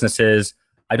founder-led businesses.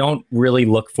 I don't really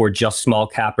look for just small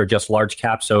cap or just large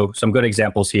cap. So some good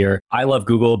examples here. I love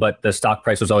Google, but the stock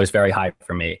price was always very high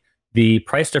for me. The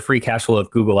price to free cash flow of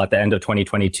Google at the end of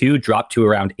 2022 dropped to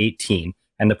around 18.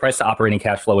 And the price to operating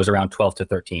cash flow was around 12 to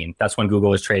 13. That's when Google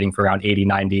was trading for around 80,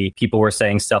 90. People were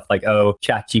saying stuff like, oh,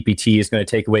 ChatGPT is going to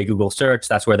take away Google search.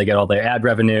 That's where they get all their ad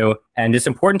revenue. And it's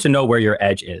important to know where your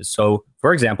edge is. So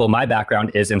for example, my background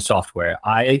is in software.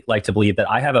 I like to believe that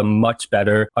I have a much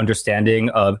better understanding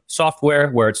of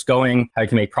software, where it's going, how you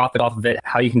can make profit off of it,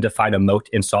 how you can define a moat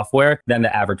in software than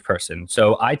the average person.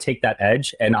 So I take that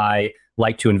edge and I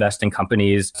like to invest in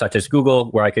companies such as Google,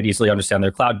 where I could easily understand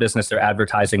their cloud business, their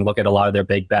advertising, look at a lot of their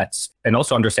big bets, and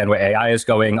also understand where AI is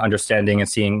going, understanding and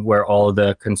seeing where all of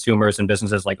the consumers and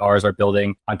businesses like ours are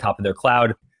building on top of their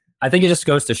cloud. I think it just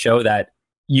goes to show that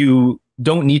you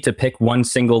don't need to pick one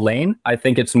single lane. I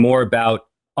think it's more about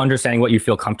understanding what you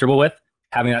feel comfortable with,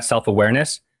 having that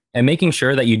self-awareness, and making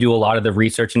sure that you do a lot of the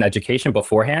research and education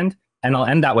beforehand. And I'll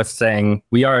end that with saying,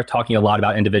 we are talking a lot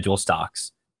about individual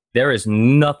stocks. There is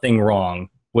nothing wrong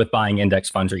with buying index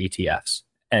funds or ETFs.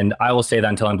 And I will say that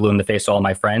until I'm blue in the face to all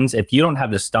my friends. If you don't have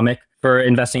the stomach for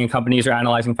investing in companies or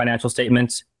analyzing financial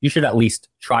statements, you should at least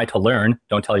try to learn.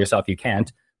 Don't tell yourself you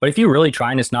can't. But if you really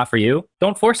try and it's not for you,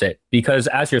 don't force it. Because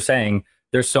as you're saying,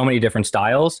 there's so many different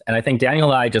styles. And I think Daniel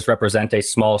and I just represent a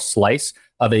small slice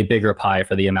of a bigger pie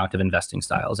for the amount of investing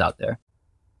styles out there.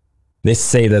 They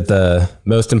say that the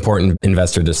most important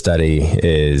investor to study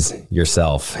is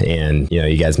yourself. And,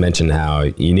 you guys mentioned how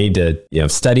you need to,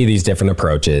 study these different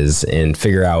approaches and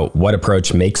figure out what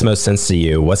approach makes most sense to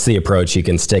you. What's the approach you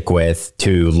can stick with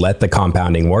to let the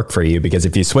compounding work for you? Because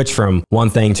if you switch from one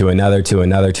thing to another, to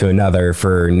another, to another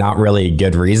for not really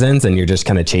good reasons, and you're just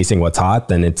kind of chasing what's hot,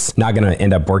 then it's not going to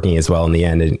end up working as well in the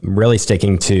end. And really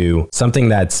sticking to something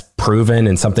that's proven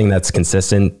and something that's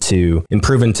consistent and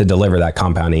proven to deliver that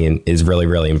compounding is really,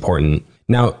 really important.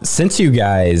 Now, since you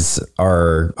guys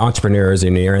are entrepreneurs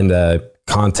and you're in the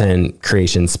content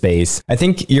creation space, I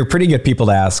think you're pretty good people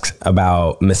to ask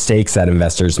about mistakes that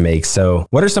investors make. So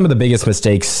what are some of the biggest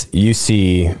mistakes you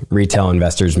see retail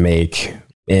investors make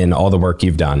in all the work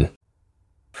you've done?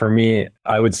 For me,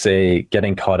 I would say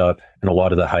getting caught up in a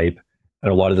lot of the hype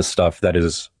and a lot of the stuff that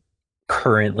is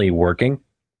currently working.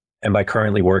 And by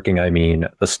currently working, I mean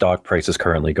the stock price is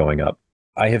currently going up.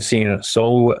 I have seen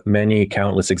so many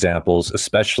countless examples,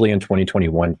 especially in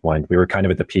 2021 when we were kind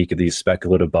of at the peak of the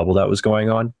speculative bubble that was going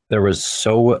on. There was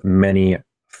so many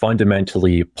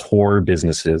fundamentally poor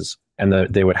businesses, and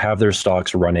they would have their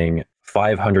stocks running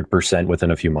 500%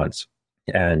 within a few months.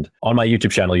 And on my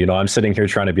YouTube channel, I'm sitting here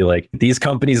trying to be like, these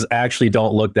companies actually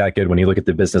don't look that good when you look at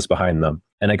the business behind them.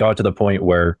 And I got to the point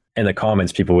where in the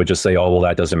comments, people would just say, oh, well,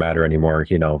 that doesn't matter anymore.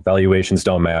 Valuations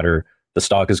don't matter. The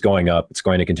stock is going up. It's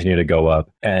going to continue to go up.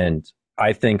 And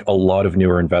I think a lot of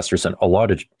newer investors and a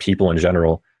lot of people in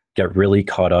general get really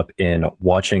caught up in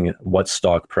watching what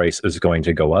stock price is going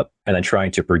to go up and then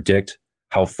trying to predict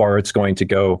how far it's going to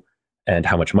go and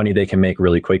how much money they can make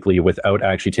really quickly without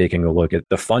actually taking a look at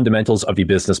the fundamentals of the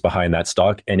business behind that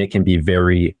stock. And it can be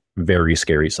very, very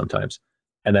scary sometimes.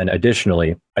 And then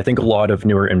additionally, I think a lot of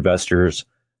newer investors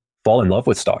fall in love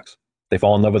with stocks. They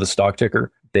fall in love with a stock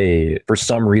ticker. They, for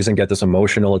some reason, get this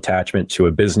emotional attachment to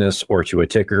a business or to a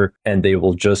ticker, and they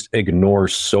will just ignore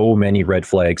so many red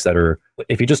flags that are,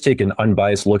 if you just take an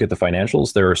unbiased look at the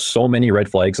financials, there are so many red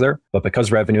flags there. But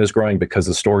because revenue is growing, because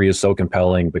the story is so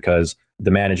compelling, because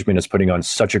the management is putting on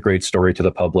such a great story to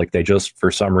the public, they just, for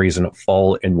some reason,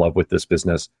 fall in love with this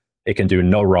business. It can do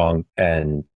no wrong,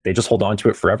 and they just hold on to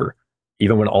it forever.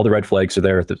 Even when all the red flags are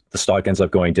there, the stock ends up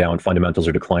going down, fundamentals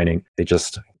are declining. They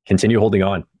just continue holding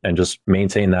on and just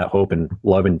maintain that hope and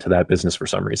love into that business for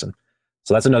some reason.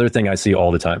 So that's another thing I see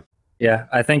all the time. Yeah,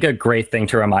 I think a great thing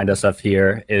to remind us of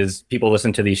here is people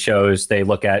listen to these shows, they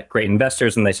look at great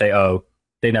investors and they say, oh,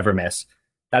 they never miss.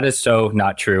 That is so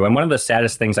not true. And one of the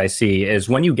saddest things I see is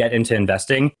when you get into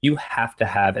investing, you have to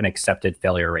have an accepted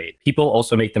failure rate. People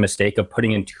also make the mistake of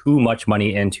putting in too much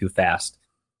money in too fast.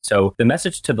 So the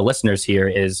message to the listeners here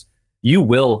is you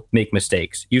will make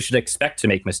mistakes. You should expect to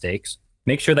make mistakes.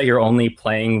 Make sure that you're only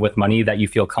playing with money that you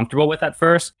feel comfortable with at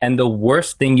first. And the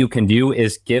worst thing you can do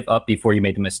is give up before you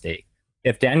made the mistake.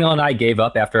 If Daniel and I gave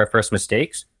up after our first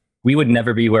mistakes, we would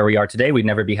never be where we are today. We'd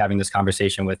never be having this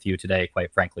conversation with you today,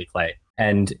 quite frankly, Clay.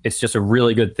 And it's just a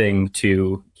really good thing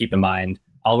to keep in mind.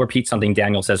 I'll repeat something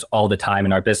Daniel says all the time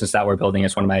in our business that we're building.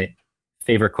 It's one of my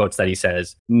favorite quotes that he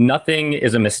says. Nothing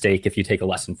is a mistake if you take a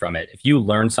lesson from it. If you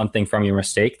learn something from your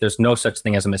mistake, there's no such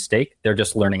thing as a mistake. They're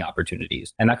just learning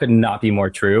opportunities. And that could not be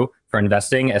more true for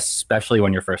investing, especially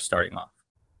when you're first starting off.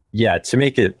 Yeah, to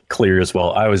make it clear as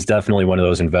well, I was definitely one of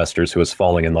those investors who was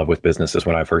falling in love with businesses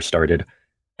when I first started.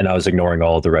 And I was ignoring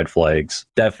all of the red flags.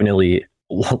 Definitely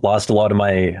lost a lot of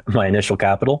my initial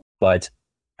capital. But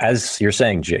as you're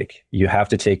saying, Jake, you have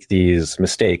to take these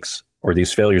mistakes or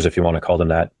these failures, if you want to call them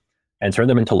that, and turn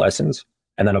them into lessons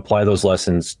and then apply those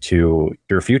lessons to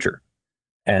your future.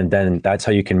 And then that's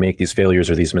how you can make these failures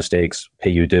or these mistakes pay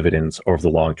you dividends over the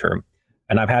long term.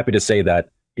 And I'm happy to say that,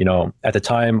 at the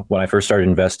time when I first started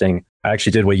investing, I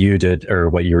actually did what you did or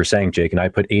what you were saying, Jake, and I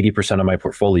put 80% of my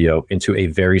portfolio into a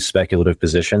very speculative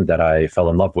position that I fell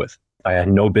in love with. I had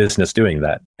no business doing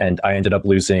that. And I ended up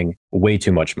losing way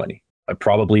too much money,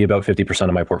 probably about 50%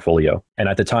 of my portfolio. And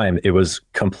at the time, it was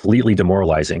completely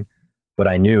demoralizing. But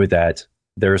I knew that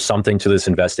there's something to this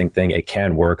investing thing. It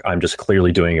can work. I'm just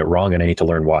clearly doing it wrong and I need to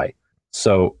learn why.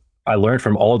 So I learned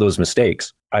from all of those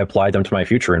mistakes. I applied them to my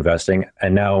future investing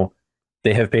and now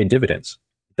they have paid dividends.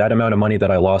 That amount of money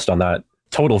that I lost on that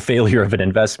total failure of an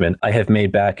investment, I have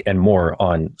made back and more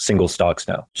on single stocks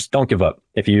now. Just don't give up.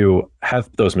 If you have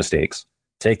those mistakes,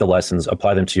 take the lessons,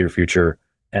 apply them to your future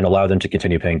and allow them to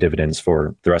continue paying dividends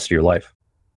for the rest of your life.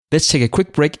 Let's take a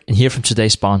quick break and hear from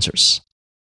today's sponsors.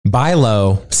 Buy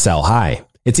low, sell high.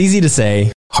 It's easy to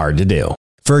say, hard to do.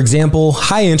 For example,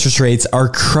 high interest rates are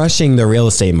crushing the real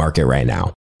estate market right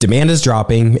now. Demand is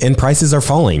dropping and prices are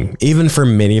falling, even for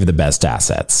many of the best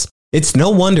assets. It's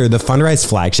no wonder the Fundrise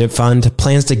Flagship Fund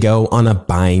plans to go on a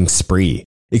buying spree.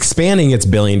 expanding its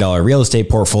billion-dollar real estate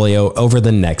portfolio over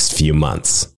the next few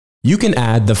months. You can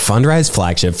add the Fundrise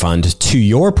flagship fund to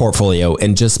your portfolio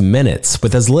in just minutes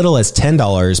with as little as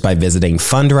 $10 by visiting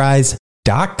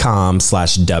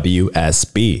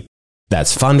fundrise.com/WSB.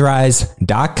 That's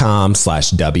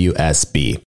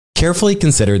fundrise.com/WSB. Carefully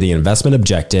consider the investment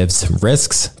objectives,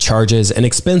 risks, charges, and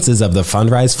expenses of the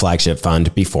Fundrise flagship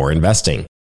fund before investing.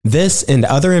 This and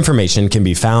other information can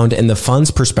be found in the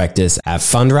fund's prospectus at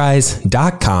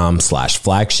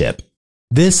fundrise.com/flagship.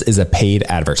 This is a paid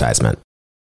advertisement.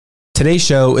 Today's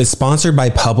show is sponsored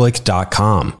by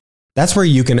public.com. That's where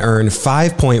you can earn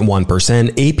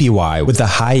 5.1% APY with a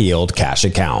high yield cash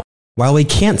account. While we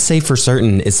can't say for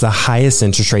certain it's the highest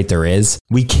interest rate there is,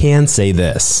 we can say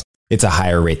this. It's a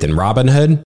higher rate than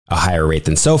Robinhood, a higher rate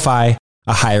than SoFi,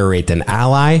 a higher rate than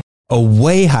Ally, a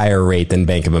way higher rate than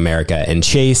Bank of America and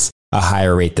Chase, a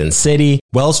higher rate than Citi,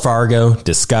 Wells Fargo,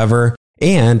 Discover,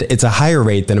 and it's a higher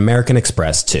rate than American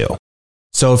Express too.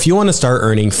 So if you want to start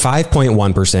earning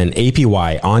 5.1%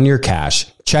 APY on your cash,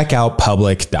 check out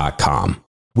public.com.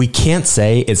 We can't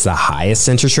say it's the highest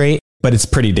interest rate, but it's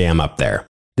pretty damn up there.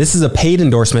 This is a paid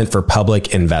endorsement for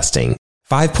public investing.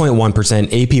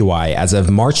 5.1% APY as of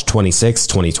March 26,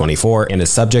 2024 and is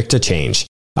subject to change.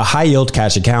 A high-yield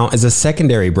cash account is a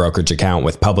secondary brokerage account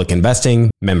with public investing,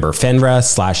 member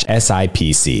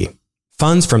FINRA/SIPC.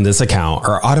 Funds from this account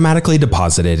are automatically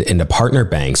deposited into partner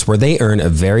banks where they earn a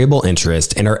variable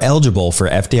interest and are eligible for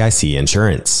FDIC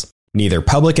insurance. Neither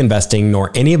public investing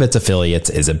nor any of its affiliates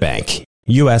is a bank.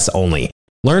 US only.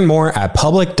 Learn more at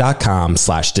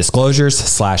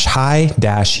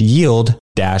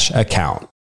public.com/disclosures/high-yield-account.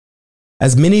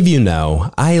 As many of you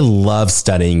know, I love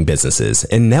studying businesses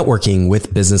and networking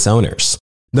with business owners.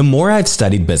 The more I've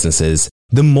studied businesses,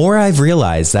 the more I've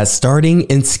realized that starting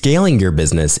and scaling your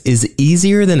business is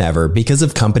easier than ever because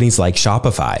of companies like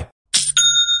Shopify.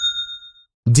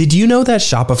 Did you know that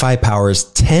Shopify powers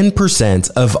 10%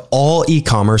 of all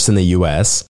e-commerce in the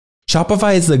US?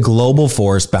 Shopify is the global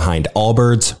force behind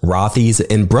Allbirds, Rothy's,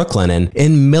 and Brooklinen,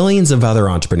 and millions of other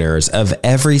entrepreneurs of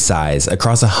every size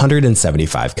across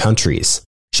 175 countries.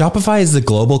 Shopify is the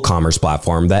global commerce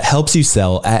platform that helps you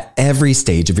sell at every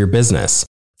stage of your business,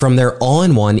 from their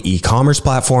all-in-one e-commerce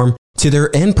platform to their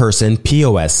in-person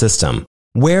POS system.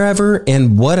 Wherever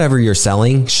and whatever you're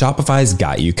selling, Shopify's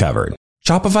got you covered.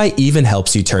 Shopify even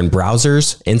helps you turn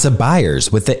browsers into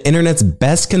buyers with the internet's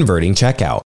best converting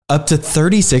checkout, up to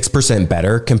 36%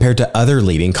 better compared to other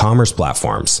leading commerce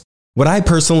platforms. What I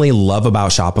personally love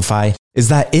about Shopify is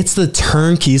that it's the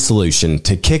turnkey solution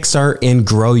to kickstart and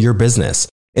grow your business,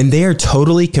 and they are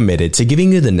totally committed to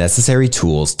giving you the necessary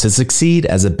tools to succeed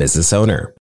as a business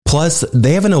owner. Plus,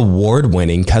 they have an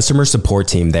award-winning customer support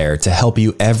team there to help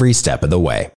you every step of the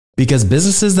way. Because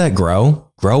businesses that grow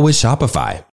with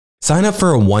Shopify. Sign up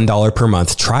for a $1 per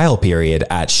month trial period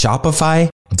at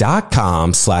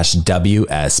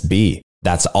shopify.com/WSB.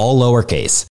 That's all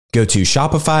lowercase. Go to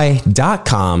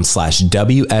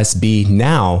shopify.com/WSB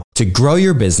now to grow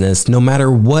your business no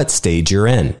matter what stage you're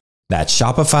in. That's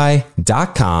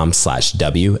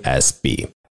shopify.com/WSB.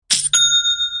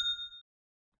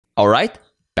 All right,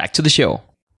 back to the show.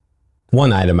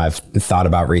 One item I've thought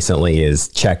about recently is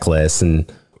checklists,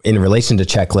 and in relation to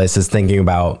checklists is thinking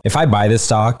about if I buy this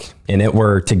stock and it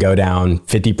were to go down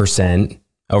 50%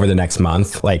 over the next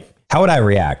month, like how would I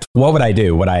react? What would I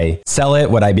do? Would I sell it?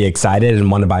 Would I be excited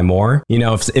and want to buy more? You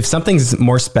know, if something's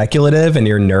more speculative and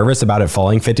you're nervous about it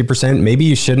falling 50%, maybe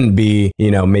you shouldn't be,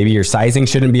 maybe your sizing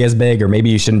shouldn't be as big, or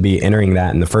maybe you shouldn't be entering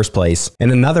that in the first place.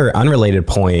 And another unrelated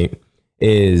point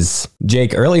is,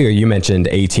 Jake, earlier you mentioned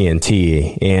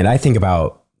AT&T, and I think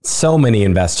about so many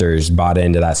investors bought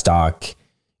into that stock.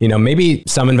 Maybe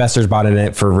some investors bought in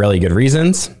it for really good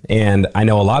reasons. And I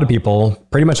know a lot of people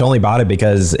pretty much only bought it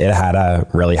because it had a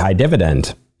really high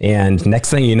dividend. And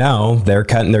next thing you know, they're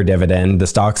cutting their dividend, the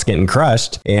stock's getting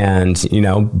crushed, and,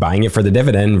 buying it for the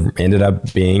dividend ended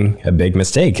up being a big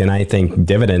mistake. And I think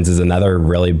dividends is another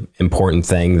really important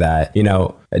thing that,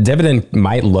 a dividend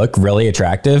might look really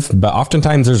attractive, but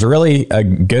oftentimes there's really a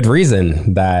good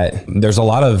reason that there's a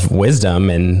lot of wisdom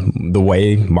in the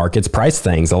way markets price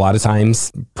things. A lot of times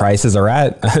prices are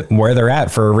at where they're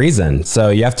at for a reason. So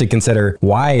you have to consider,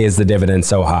 why is the dividend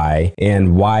so high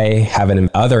and why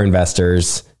haven't other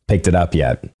investors picked it up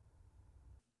yet?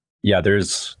 Yeah,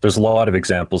 there's a lot of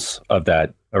examples of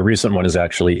that. A recent one is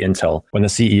actually Intel, when the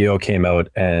CEO came out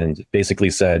and basically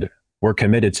said, we're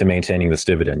committed to maintaining this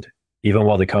dividend. Even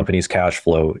while the company's cash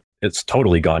flow, it's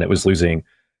totally gone. It was losing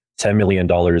 $10 million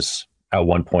at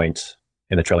one point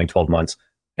in the trailing 12 months.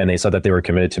 and they said that they were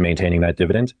committed to maintaining that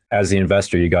dividend. As the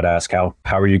investor, you got to ask how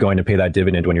are you going to pay that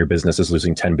dividend when your business is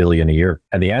losing 10 billion a year?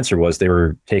 And the answer was they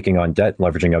were taking on debt,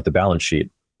 leveraging out the balance sheet.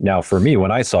 Now, for me,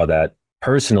 when I saw that,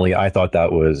 personally, I thought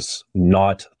that was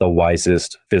not the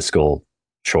wisest fiscal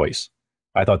choice.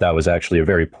 I thought that was actually a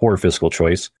very poor fiscal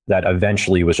choice that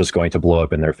eventually was just going to blow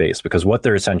up in their face, because what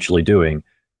they're essentially doing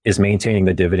is maintaining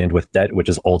the dividend with debt, which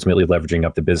is ultimately leveraging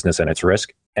up the business and its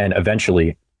risk. And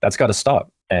eventually that's got to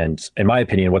stop. And in my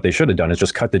opinion, what they should have done is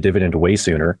just cut the dividend way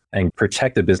sooner and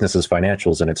protect the business's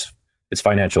financials and its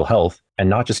financial health, and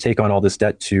not just take on all this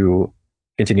debt to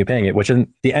continue paying it, which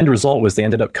in the end result was they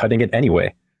ended up cutting it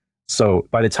anyway. So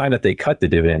by the time that they cut the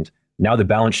dividend, now the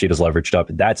balance sheet is leveraged up.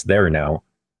 That's there now.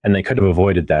 And they could have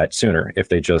avoided that sooner if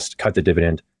they just cut the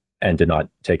dividend and did not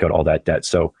take out all that debt.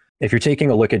 So if you're taking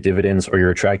a look at dividends or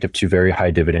you're attracted to very high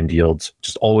dividend yields,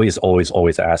 just always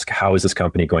ask, how is this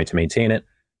company going to maintain it?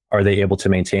 Are they able to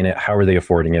maintain it? How are they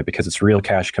affording it? Because it's real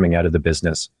cash coming out of the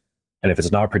business. And if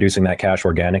it's not producing that cash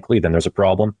organically, then there's a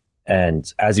problem.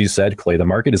 And as you said, Clay, the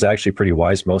market is actually pretty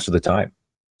wise most of the time.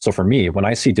 So for me, when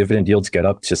I see dividend yields get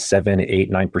up to 7,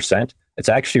 8, 9%, it's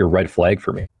actually a red flag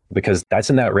for me, because that's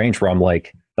in that range where I'm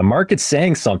like, the market's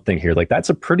saying something here. Like, that's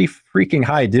a pretty freaking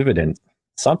high dividend.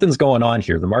 Something's going on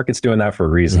here. The market's doing that for a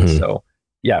reason. Mm-hmm. So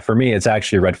yeah, for me, it's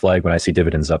actually a red flag when I see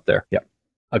dividends up there. Yeah.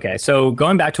 Okay. So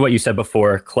going back to what you said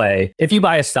before, Clay, if you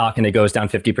buy a stock and it goes down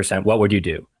 50%, what would you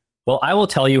do? Well, I will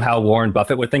tell you how Warren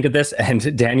Buffett would think of this,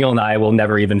 and Daniel and I will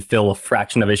never even fill a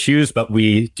fraction of his shoes, but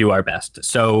we do our best.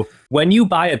 So when you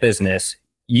buy a business,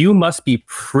 you must be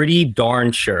pretty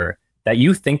darn sure that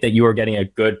you think that you are getting a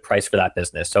good price for that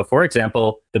business. So for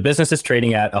example, the business is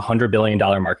trading at $100 billion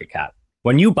market cap.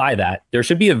 When you buy that, there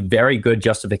should be a very good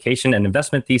justification and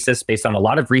investment thesis based on a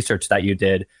lot of research that you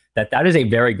did, that is a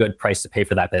very good price to pay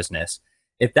for that business.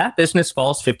 If that business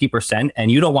falls 50%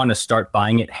 and you don't want to start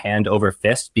buying it hand over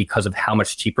fist because of how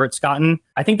much cheaper it's gotten,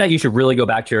 I think that you should really go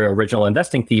back to your original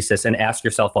investing thesis and ask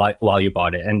yourself why you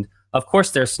bought it. And of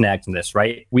course, there's snags in this,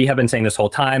 right? We have been saying this whole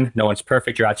time, no one's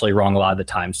perfect. You're actually wrong a lot of the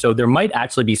time. So there might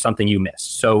actually be something you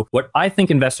missed. So what I think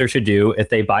investors should do if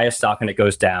they buy a stock and it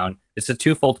goes down, it's a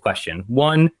twofold question.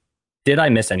 One, did I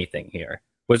miss anything here?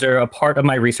 Was there a part of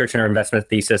my research and investment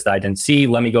thesis that I didn't see?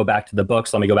 Let me go back to the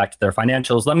books. Let me go back to their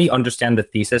financials. Let me understand the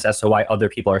thesis as to why other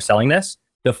people are selling this.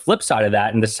 The flip side of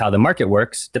that, and this is how the market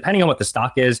works, depending on what the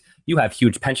stock is, you have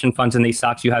huge pension funds in these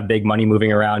stocks, you have big money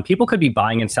moving around. People could be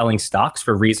buying and selling stocks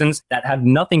for reasons that have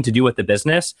nothing to do with the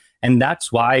business. And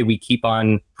that's why we keep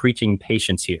on preaching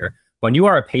patience here. When you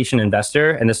are a patient investor,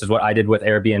 and this is what I did with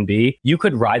Airbnb, you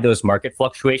could ride those market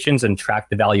fluctuations and track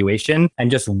the valuation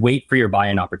and just wait for your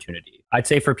buy-in opportunity. I'd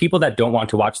say for people that don't want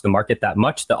to watch the market that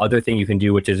much, the other thing you can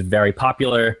do, which is very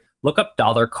popular, look up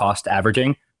dollar cost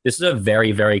averaging. This is a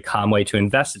very, very calm way to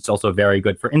invest. It's also very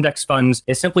good for index funds.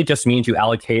 It simply just means you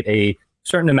allocate a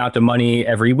certain amount of money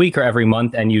every week or every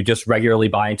month, and you just regularly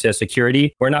buy into a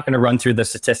security. We're not going to run through the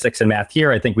statistics and math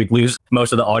here. I think we'd lose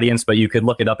most of the audience, but you could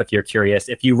look it up if you're curious.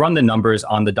 If you run the numbers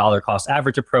on the dollar cost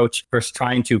average approach versus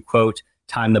trying to, quote,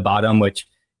 time the bottom, which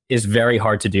is very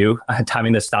hard to do.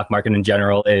 Timing the stock market in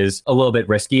general is a little bit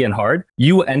risky and hard.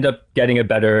 You end up getting a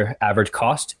better average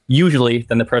cost, usually,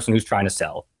 than the person who's trying to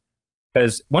sell.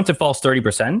 Because once it falls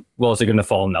 30%, well, is it going to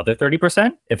fall another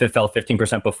 30%? If it fell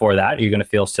 15% before that, are you going to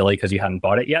feel silly because you hadn't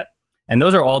bought it yet? And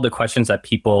those are all the questions that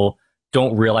people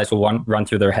don't realize will run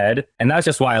through their head. And that's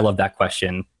just why I love that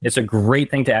question. It's a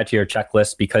great thing to add to your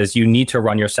checklist because you need to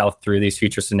run yourself through these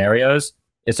future scenarios.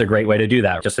 It's a great way to do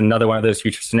that. Just another one of those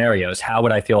future scenarios. How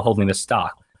would I feel holding this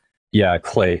stock? Yeah,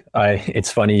 Clay,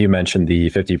 it's funny you mentioned the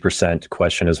 50%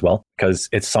 question as well, because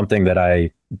it's something that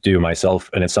I do myself,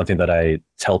 and it's something that I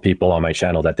tell people on my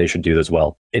channel that they should do as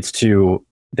well.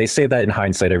 They say that in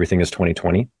hindsight, everything is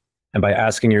 20/20. And by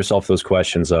asking yourself those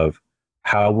questions of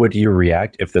how would you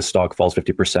react if the stock falls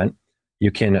 50%, you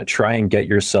can try and get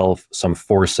yourself some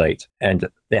foresight. And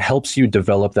it helps you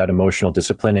develop that emotional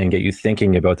discipline and get you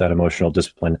thinking about that emotional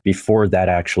discipline before that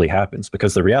actually happens.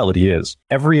 Because the reality is,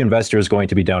 every investor is going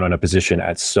to be down on a position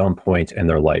at some point in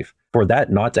their life. For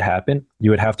that not to happen,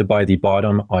 you would have to buy the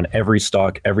bottom on every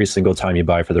stock every single time you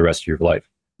buy for the rest of your life.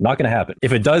 Not going to happen.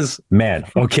 If it does, man,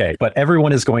 okay. But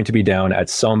everyone is going to be down at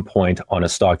some point on a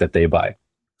stock that they buy.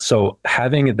 So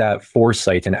having that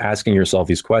foresight and asking yourself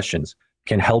these questions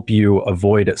can help you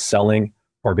avoid selling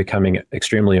or becoming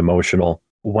extremely emotional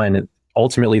when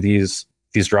ultimately these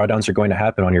drawdowns are going to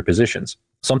happen on your positions.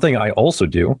 Something I also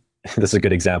do, this is a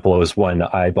good example, was when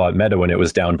I bought Meta when it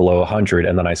was down below 100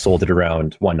 and then I sold it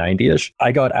around 190-ish.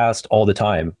 I got asked all the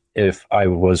time if I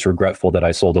was regretful that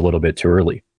I sold a little bit too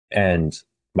early. And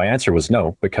My answer was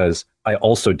no, because I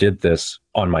also did this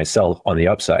on myself on the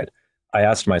upside. I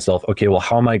asked myself, okay, well,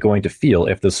 how am I going to feel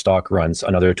if the stock runs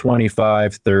another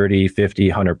 25, 30, 50,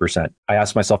 100%? I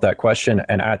asked myself that question.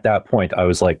 And at that point, I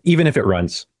was like, even if it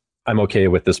runs, I'm okay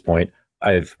with this point.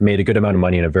 I've made a good amount of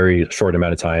money in a very short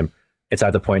amount of time. It's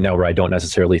at the point now where I don't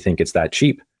necessarily think it's that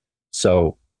cheap.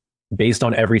 So based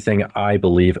on everything I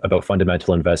believe about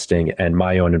fundamental investing and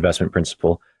my own investment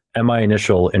principle and my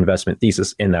initial investment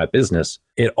thesis in that business,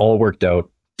 it all worked out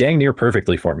dang near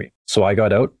perfectly for me. So I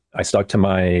got out, I stuck to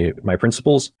my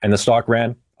principles, and the stock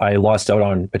ran. I lost out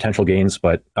on potential gains,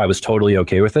 but I was totally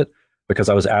okay with it because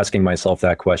I was asking myself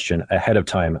that question ahead of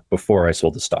time before I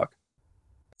sold the stock.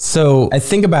 So I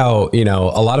think about, a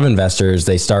lot of investors,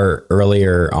 they start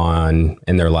earlier on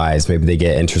in their lives. Maybe they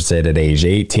get interested at age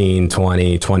 18,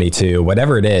 20, 22,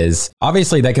 whatever it is.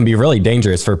 Obviously, that can be really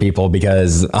dangerous for people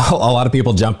because a lot of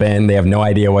people jump in, they have no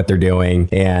idea what they're doing,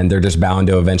 and they're just bound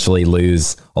to eventually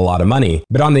lose a lot of money.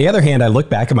 But on the other hand, I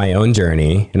look back at my own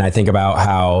journey and I think about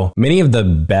how many of the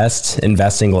best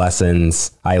investing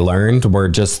lessons I learned were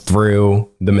just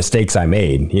through the mistakes I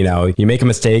made. You make a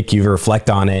mistake, you reflect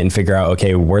on it and figure out,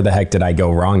 okay, where the heck did I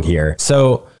go wrong here?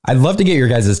 So I'd love to get your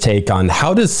guys' take on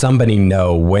how does somebody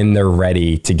know when they're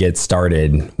ready to get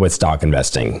started with stock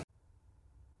investing?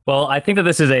 Well, I think that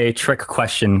this is a trick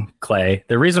question, Clay.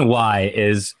 The reason why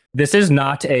is this is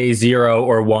not a 0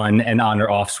 or 1 and on or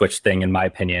off switch thing, in my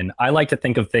opinion. I like to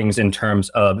think of things in terms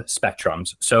of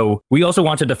spectrums. So we also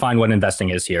want to define what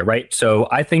investing is here, right? So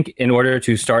I think in order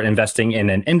to start investing in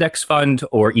an index fund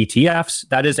or ETFs,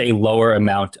 that is a lower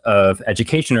amount of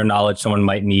education or knowledge someone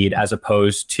might need as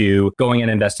opposed to going and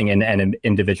investing in an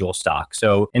individual stock.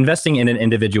 So investing in an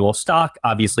individual stock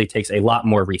obviously takes a lot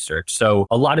more research. So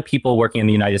a lot of people working in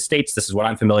the United States, this is what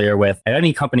I'm familiar with. At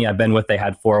any company I've been with, they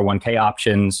had 401k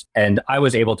options. And I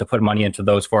was able to put money into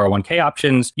those 401k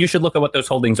options. You should look at what those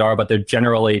holdings are, but they're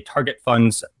generally target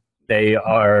funds. They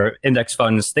are index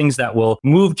funds, things that will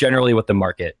move generally with the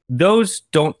market. Those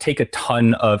don't take a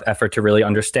ton of effort to really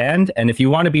understand. And if you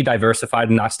want to be diversified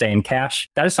and not stay in cash,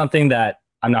 that is something that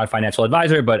I'm not a financial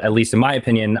advisor, but at least in my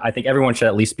opinion, I think everyone should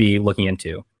at least be looking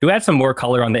into. To add some more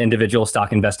color on the individual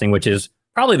stock investing, which is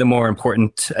probably the more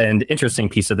important and interesting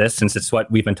piece of this, since it's what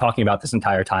we've been talking about this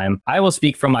entire time, I will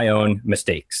speak from my own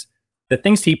mistakes. The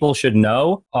things people should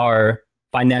know are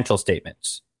financial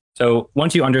statements. So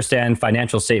once you understand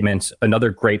financial statements, another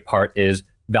great part is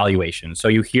valuation. So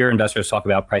you hear investors talk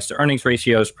about price to earnings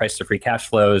ratios, price to free cash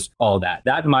flows, all of that.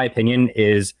 That, in my opinion,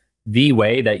 is the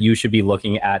way that you should be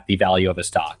looking at the value of a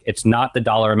stock. It's not the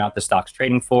dollar amount the stock's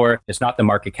trading for. It's not the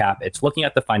market cap. It's looking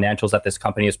at the financials that this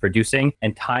company is producing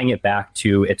and tying it back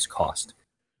to its cost.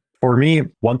 For me,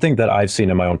 one thing that I've seen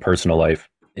in my own personal life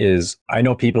is I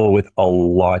know people with a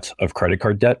lot of credit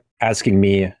card debt asking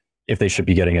me if they should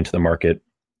be getting into the market.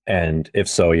 And if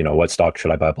so, what stock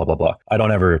should I buy, blah, blah, blah. I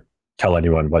don't ever tell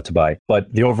anyone what to buy.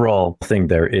 But the overall thing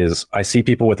there is I see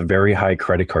people with very high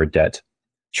credit card debt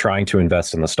trying to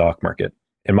invest in the stock market.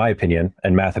 In my opinion,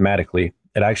 and mathematically,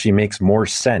 it actually makes more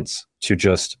sense to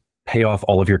just pay off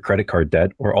all of your credit card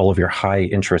debt or all of your high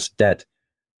interest debt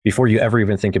before you ever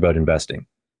even think about investing.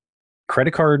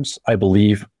 Credit cards, I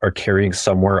believe, are carrying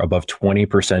somewhere above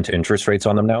 20% interest rates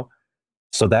on them now.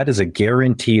 So that is a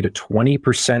guaranteed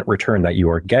 20% return that you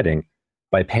are getting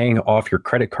by paying off your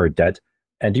credit card debt.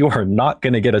 And you are not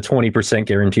going to get a 20%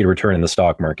 guaranteed return in the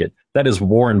stock market. That is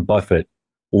Warren Buffett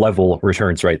level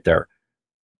returns right there.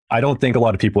 I don't think a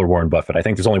lot of people are Warren Buffett. I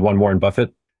think there's only one Warren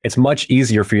Buffett. It's much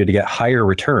easier for you to get higher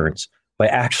returns by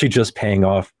actually just paying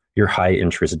off your high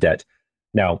interest debt.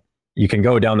 Now, you can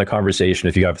go down the conversation.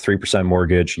 If you have a 3%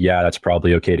 mortgage, yeah, that's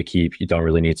probably okay to keep. You don't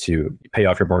really need to pay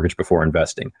off your mortgage before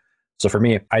investing. So for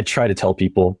me, I try to tell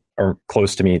people or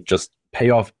close to me, just pay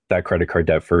off that credit card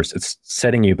debt first. It's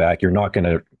setting you back. You're not going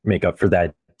to make up for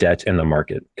that debt in the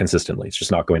market consistently. It's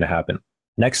just not going to happen.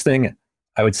 Next thing,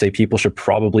 I would say people should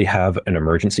probably have an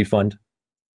emergency fund,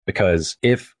 because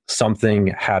if something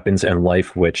happens in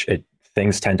life, which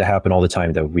things tend to happen all the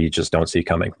time that we just don't see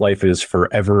coming. Life is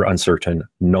forever uncertain.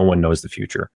 No one knows the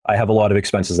future. I have a lot of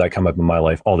expenses that come up in my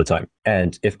life all the time.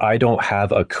 And if I don't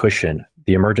have a cushion,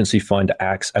 the emergency fund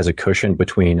acts as a cushion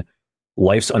between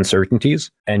life's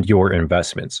uncertainties and your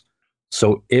investments.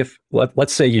 So if,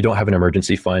 let's say you don't have an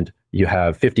emergency fund, you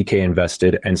have 50K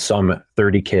invested and some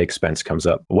 30K expense comes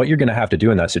up. What you're going to have to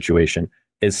do in that situation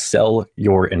is sell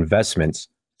your investments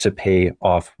to pay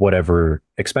off whatever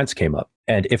expense came up.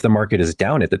 And if the market is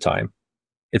down at the time,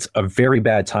 it's a very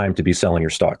bad time to be selling your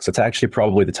stocks. It's actually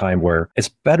probably the time where it's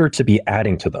better to be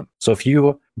adding to them. So if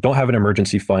you don't have an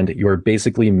emergency fund, you're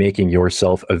basically making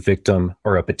yourself a victim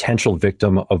or a potential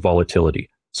victim of volatility.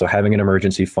 So having an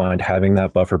emergency fund, having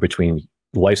that buffer between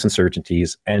life's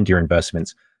uncertainties and your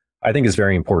investments, I think is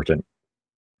very important.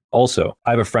 Also,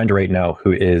 I have a friend right now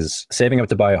who is saving up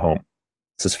to buy a home.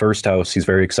 It's his first house. He's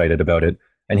very excited about it.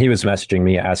 And he was messaging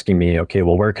me, asking me, okay,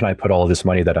 well, where can I put all this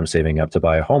money that I'm saving up to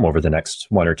buy a home over the next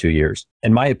 1 or 2 years?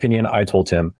 In my opinion, I told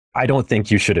him, I don't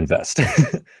think you should invest.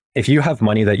 If you have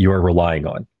money that you are relying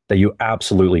on, that you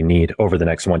absolutely need over the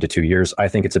next 1 to 2 years, I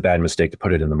think it's a bad mistake to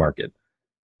put it in the market.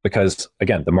 Because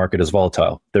again, the market is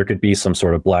volatile. There could be some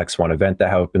sort of black swan event that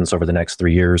happens over the next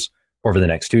 3 years. Over the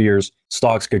next 2 years,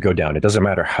 stocks could go down. It doesn't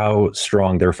matter how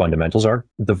strong their fundamentals are.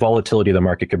 The volatility of the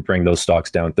market could bring those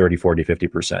stocks down 30, 40,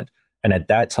 50%. And at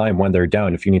that time, when they're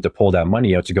down, if you need to pull that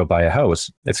money out to go buy a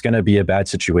house, it's going to be a bad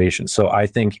situation. So I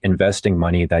think investing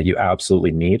money that you absolutely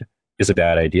need is a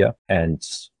bad idea. And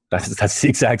that's the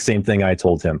exact same thing I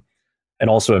told him.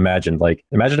 And also imagine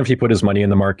if he put his money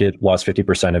in the market, lost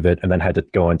 50% of it, and then had to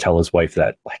go and tell his wife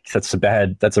that.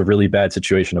 That's a really bad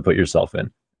situation to put yourself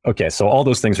in. Okay, so all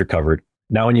those things are covered.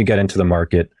 Now, when you get into the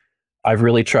market, I've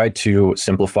really tried to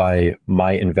simplify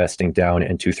my investing down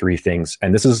into 3 things.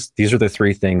 And these are the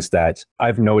 3 things that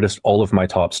I've noticed all of my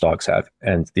top stocks have,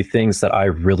 and the things that I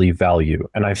really value.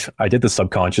 And I did this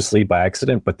subconsciously by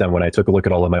accident, but then when I took a look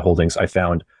at all of my holdings, I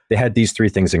found they had these 3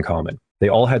 things in common. They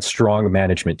all had strong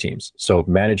management teams. So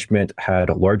management had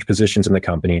large positions in the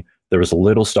company. There was a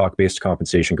little stock-based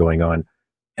compensation going on,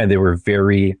 and they were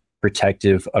very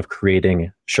protective of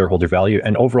creating shareholder value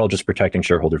and overall just protecting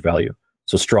shareholder value.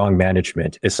 So strong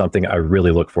management is something I really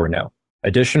look for now.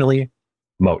 Additionally,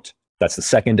 moat. That's the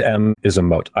second M, is a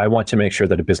moat. I want to make sure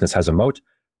that a business has a moat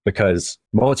because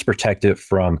moats protect it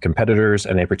from competitors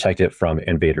and they protect it from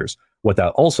invaders. What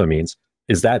that also means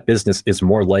is that business is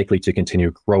more likely to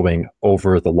continue growing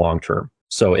over the long term.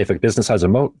 So if a business has a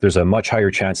moat, there's a much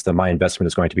higher chance that my investment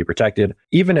is going to be protected,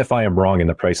 even if I am wrong in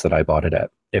the price that I bought it at.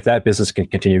 If that business can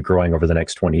continue growing over the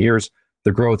next 20 years,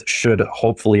 the growth should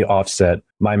hopefully offset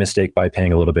my mistake by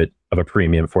paying a little bit of a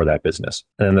premium for that business.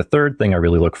 And then the third thing I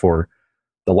really look for,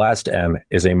 the last M,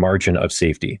 is a margin of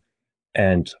safety.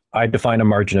 And I define a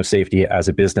margin of safety as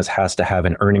a business has to have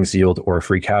an earnings yield or a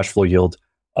free cash flow yield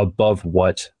above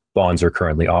what bonds are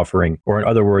currently offering. Or in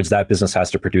other words, that business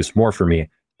has to produce more for me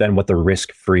than what the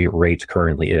risk-free rate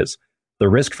currently is. The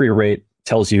risk-free rate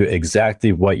tells you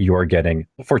exactly what you're getting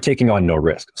for taking on no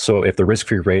risk. So if the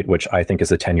risk-free rate, which I think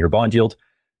is a 10-year bond yield,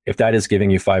 if that is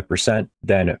giving you 5%,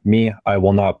 then I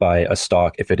will not buy a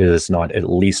stock if it is not at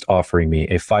least offering me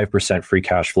a 5% free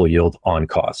cash flow yield on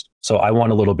cost. So I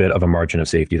want a little bit of a margin of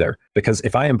safety there. Because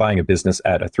if I am buying a business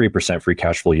at a 3% free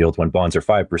cash flow yield when bonds are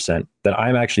 5%, then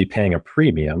I'm actually paying a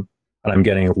premium and I'm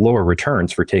getting lower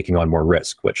returns for taking on more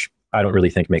risk, which I don't really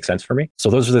think makes sense for me. So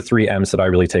those are the 3 M's that I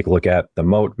really take a look at: the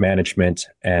moat, management,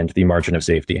 and the margin of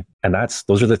safety. And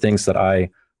those are the things that I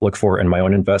look for in my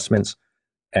own investments.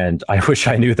 And I wish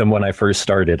I knew them when I first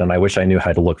started, and I wish I knew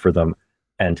how to look for them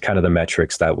and kind of the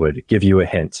metrics that would give you a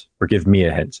hint or give me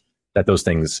a hint that those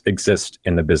things exist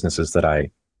in the businesses that I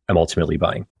am ultimately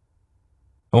buying.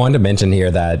 I wanted to mention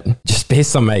here that just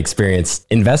based on my experience,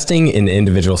 investing in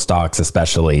individual stocks,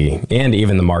 especially, and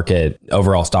even the market,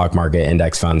 overall stock market,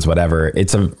 index funds, whatever,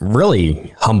 it's a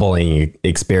really humbling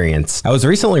experience. I was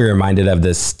recently reminded of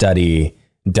this study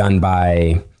done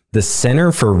by the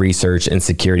Center for Research and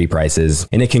Security Prices,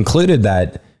 and it concluded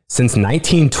that since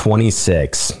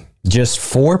 1926, just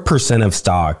 4% of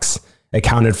stocks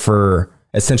accounted for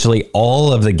essentially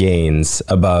all of the gains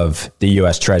above the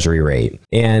US Treasury rate.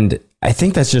 And I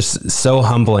think that's just so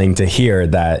humbling to hear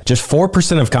that just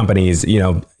 4% of companies,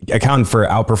 account for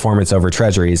outperformance over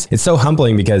treasuries. It's so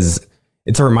humbling because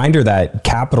it's a reminder that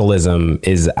capitalism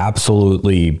is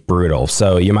absolutely brutal.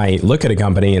 So you might look at a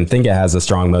company and think it has a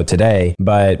strong moat today,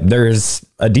 but there's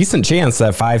a decent chance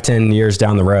that 5-10 years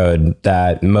down the road,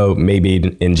 that moat may be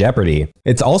in jeopardy.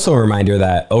 It's also a reminder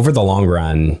that over the long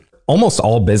run, almost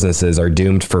all businesses are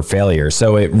doomed for failure.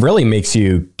 So it really makes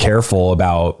you careful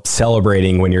about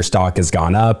celebrating when your stock has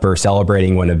gone up or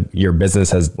celebrating when your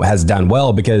business has done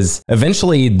well, because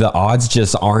eventually the odds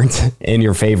just aren't in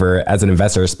your favor as an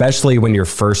investor, especially when you're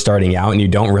first starting out and you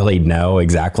don't really know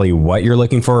exactly what you're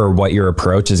looking for or what your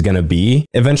approach is going to be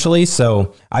eventually.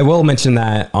 So I will mention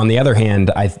that on the other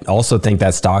hand, I also think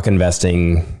that stock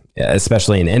investing,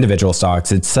 especially in individual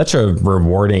stocks, it's such a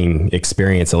rewarding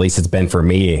experience. At least it's been for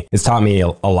me. It's taught me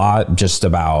a lot just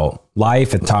about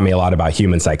life. It taught me a lot about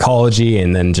human psychology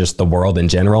and then just the world in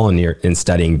general and in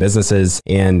studying businesses.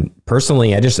 And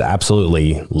personally, I just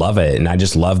absolutely love it. And I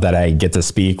just love that I get to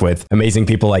speak with amazing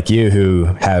people like you who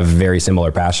have very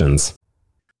similar passions.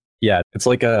 Yeah, it's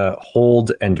like a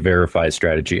hold and verify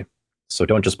strategy. So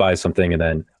don't just buy something and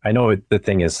then, I know the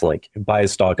thing is like buy a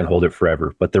stock and hold it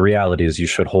forever, but the reality is you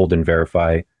should hold and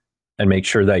verify and make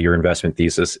sure that your investment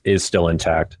thesis is still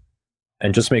intact.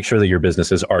 And just make sure that your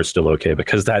businesses are still okay,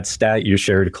 because that stat you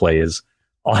shared, Clay, is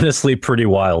honestly pretty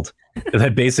wild.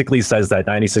 That basically says that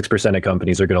 96% of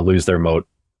companies are going to lose their moat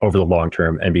over the long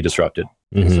term and be disrupted.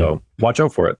 So watch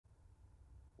out for it.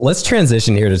 Let's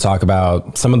transition here to talk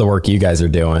about some of the work you guys are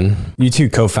doing. You two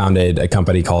co-founded a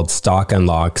company called Stock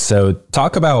Unlock. So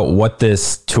talk about what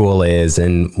this tool is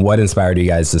and what inspired you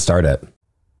guys to start it.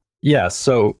 Yeah,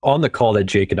 so on the call that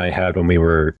Jake and I had when we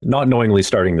were not knowingly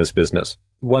starting this business,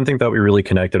 one thing that we really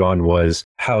connected on was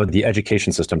how the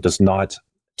education system does not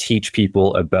teach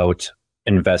people about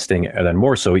investing, and then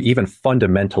more so even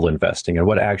fundamental investing and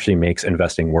what actually makes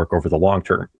investing work over the long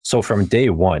term. So from day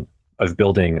one of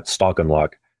building Stock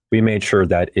Unlock, we made sure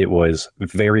that it was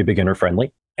very beginner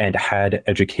friendly and had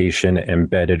education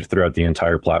embedded throughout the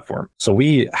entire platform. So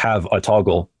we have a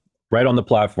toggle right on the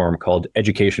platform called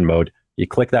education mode. You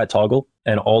click that toggle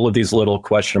and all of these little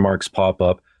question marks pop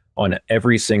up on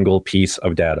every single piece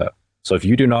of data. So if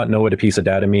you do not know what a piece of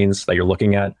data means that you're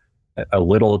looking at, a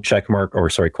little question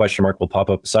mark will pop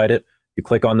up beside it. You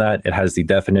click on that, it has the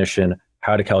definition,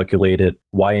 how to calculate it,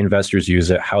 why investors use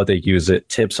it, how they use it,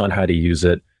 tips on how to use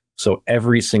it. So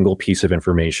every single piece of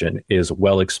information is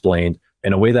well explained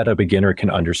in a way that a beginner can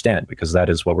understand, because that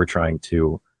is what we're trying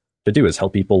to do, is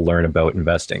help people learn about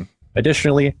investing.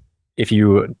 Additionally, if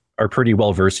you are pretty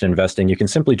well versed in investing, you can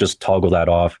simply just toggle that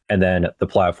off. And then the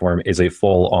platform is a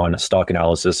full-on stock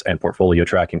analysis and portfolio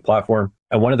tracking platform.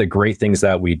 And one of the great things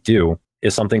that we do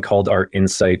is something called our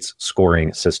insights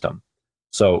scoring system.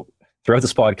 So throughout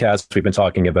this podcast, we've been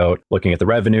talking about looking at the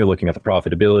revenue, looking at the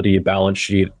profitability, balance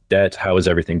sheet, debt. How is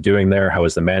everything doing there? How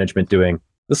is the management doing?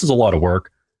 This is a lot of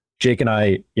work. Jake and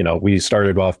I, we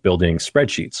started off building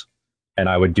spreadsheets, and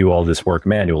I would do all this work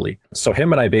manually. So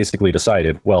him and I basically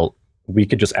decided, well, we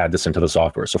could just add this into the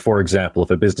software. So for example,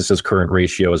 if a business's current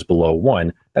ratio is below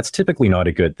 1, that's typically not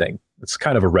a good thing. It's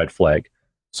kind of a red flag.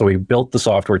 So we built the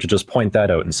software to just point that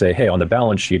out and say, hey, on the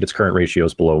balance sheet, its current ratio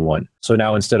is below 1. So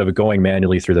now instead of going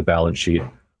manually through the balance sheet,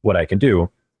 what I can do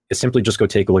is simply just go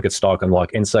take a look at Stock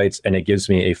Unlock Insights, and it gives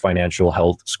me a financial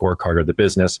health scorecard of the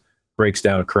business, breaks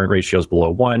down current ratios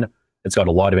below 1. It's got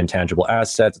a lot of intangible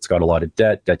assets. It's got a lot of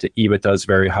debt. Debt to EBITDA is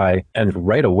very high. And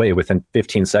right away, within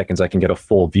 15 seconds, I can get a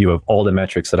full view of all the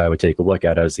metrics that I would take a look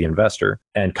at as the investor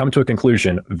and come to a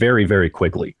conclusion very, very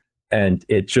quickly. And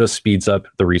it just speeds up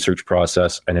the research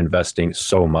process and investing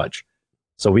so much.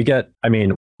 So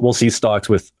we'll see stocks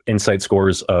with insight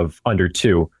scores of under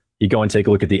 2. You go and take a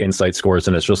look at the insight scores,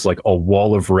 and it's just like a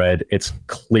wall of red. It's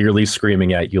clearly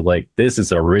screaming at you like, this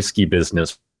is a risky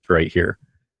business right here.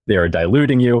 They are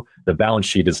diluting you. The balance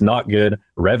sheet is not good.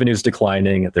 Revenue's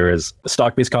declining. There is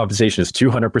stock-based compensation is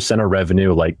 200% of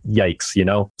revenue. Like, yikes,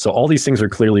 So all these things are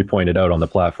clearly pointed out on the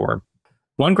platform.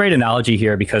 One great analogy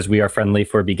here, because we are friendly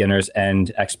for beginners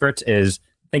and experts, is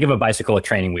think of a bicycle with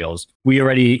training wheels. You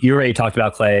already talked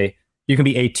about, Clay. You can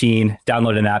be 18,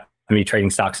 download an app, and be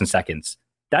trading stocks in seconds.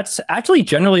 That's actually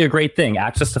generally a great thing.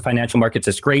 Access to financial markets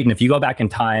is great. And if you go back in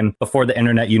time, before the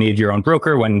internet, you needed your own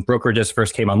broker. When brokerages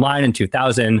first came online in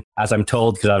 2000, as I'm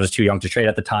told, because I was too young to trade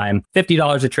at the time,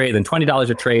 $50 a trade, then $20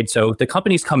 a trade. So the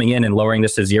companies coming in and lowering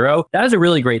this to zero, that is a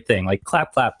really great thing. Like,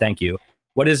 clap, clap, thank you.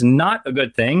 What is not a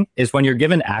good thing is when you're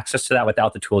given access to that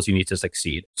without the tools you need to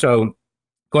succeed. So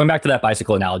going back to that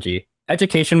bicycle analogy,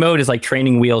 education mode is like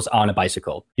training wheels on a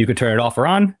bicycle. You can turn it off or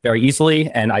on very easily,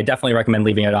 and I definitely recommend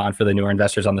leaving it on for the newer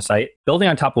investors on the site. Building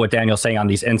on top of what Daniel's saying on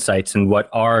these insights and what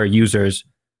our users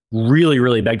really,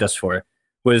 really begged us for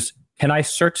was, can I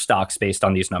search stocks based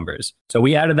on these numbers? So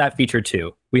we added that feature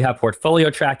too. We have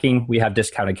portfolio tracking. We have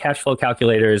discounted cash flow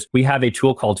calculators. We have a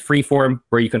tool called Freeform,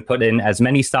 where you can put in as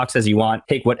many stocks as you want,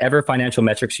 take whatever financial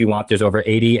metrics you want. There's over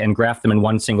 80, and graph them in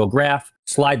one single graph,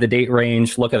 slide the date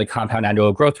range, look at the compound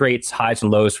annual growth rates, highs and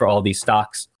lows for all these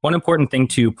stocks. One important thing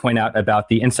to point out about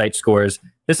the insight scores,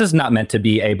 this is not meant to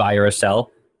be a buy or a sell.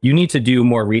 You need to do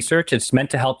more research. It's meant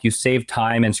to help you save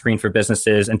time and screen for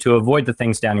businesses and to avoid the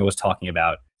things Daniel was talking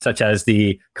about, such as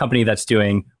the company that's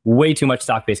doing way too much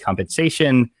stock-based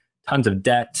compensation, tons of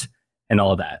debt, and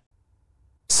all of that.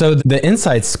 So the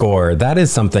insight score, that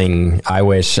is something I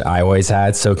wish I always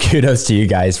had. So kudos to you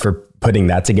guys for putting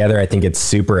that together. I think it's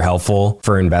super helpful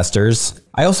for investors.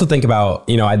 I also think about,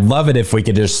 I'd love it if we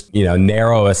could just,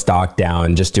 narrow a stock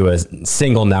down, just do a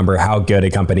single number, how good a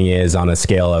company is on a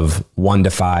scale of 1 to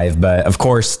 5. But of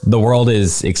course, the world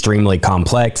is extremely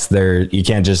complex. You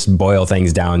can't just boil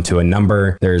things down to a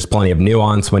number. There's plenty of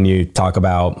nuance when you talk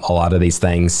about a lot of these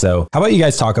things. So how about you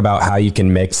guys talk about how you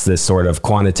can mix this sort of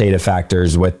quantitative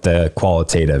factors with the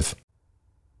qualitative?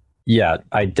 Yeah,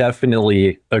 I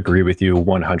definitely agree with you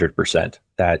 100%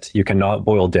 that you cannot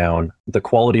boil down the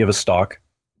quality of a stock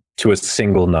to a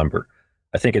single number.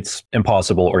 I think it's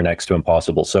impossible or next to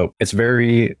impossible. So it's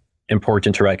very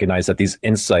important to recognize that these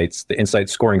insights, the insight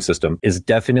scoring system, is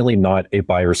definitely not a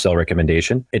buy or sell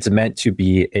recommendation. It's meant to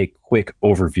be a quick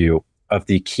overview of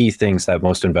the key things that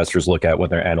most investors look at when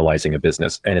they're analyzing a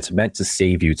business. And it's meant to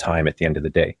save you time at the end of the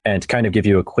day and kind of give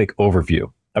you a quick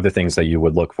overview of the things that you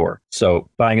would look for. So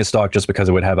buying a stock just because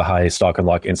it would have a high stock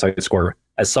unlock insight score,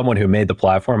 as someone who made the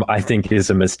platform, I think is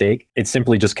a mistake. It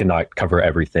simply just cannot cover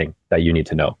everything that you need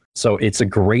to know. So it's a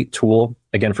great tool,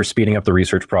 again, for speeding up the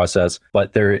research process,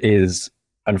 but there is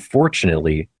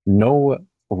unfortunately no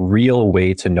real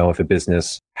way to know if a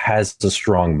business has a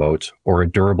strong moat or a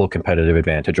durable competitive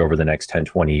advantage over the next 10,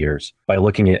 20 years by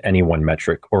looking at any one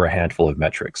metric or a handful of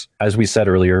metrics. As we said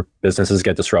earlier, businesses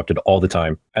get disrupted all the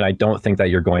time. And I don't think that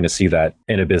you're going to see that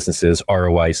in a business's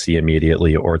ROIC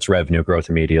immediately or its revenue growth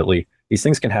immediately. These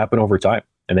things can happen over time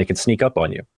and they can sneak up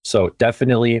on you. So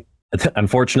definitely,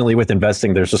 unfortunately with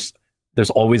investing, there's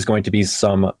always going to be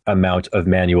some amount of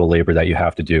manual labor that you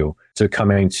have to do to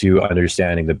coming to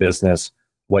understanding the business,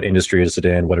 what industry is it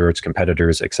in, what are its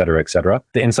competitors, et cetera, et cetera.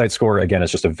 The insight score, again,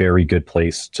 is just a very good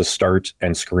place to start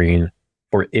and screen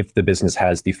for if the business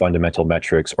has the fundamental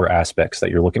metrics or aspects that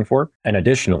you're looking for. And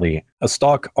additionally, a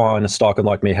stock on Stock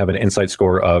Unlock may have an insight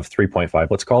score of 3.5,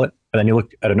 let's call it. And then you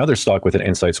look at another stock with an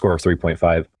insight score of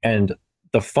 3.5, and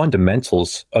the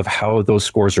fundamentals of how those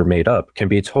scores are made up can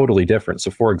be totally different.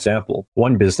 So for example,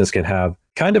 one business can have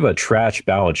kind of a trash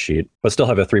balance sheet, but still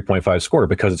have a 3.5 score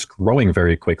because it's growing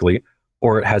very quickly,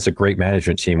 or it has a great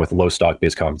management team with low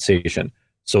stock-based compensation.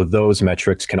 So those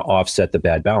metrics can offset the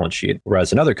bad balance sheet.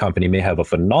 Whereas another company may have a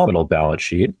phenomenal balance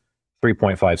sheet,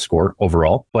 3.5 score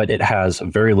overall, but it has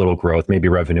very little growth. Maybe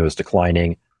revenue is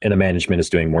declining and the management is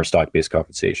doing more stock-based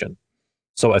compensation.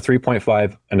 So a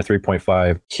 3.5 and a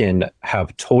 3.5 can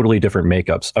have totally different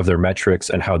makeups of their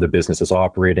metrics and how the business is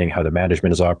operating, how the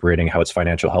management is operating, how its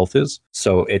financial health is.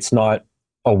 So it's not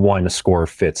a one score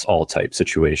fits all type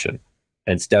situation.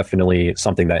 And it's definitely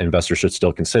something that investors should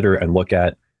still consider and look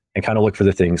at and kind of look for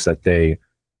the things that they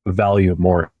value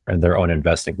more in their own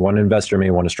investing. One investor may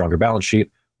want a stronger balance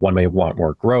sheet. One may want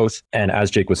more growth. And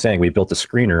as Jake was saying, we built a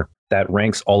screener that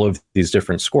ranks all of these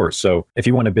different scores. So if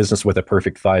you want a business with a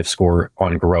perfect 5 score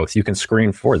on growth, you can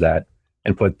screen for that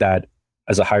and put that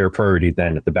as a higher priority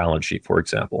than the balance sheet, for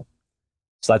example.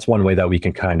 So that's one way that we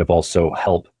can kind of also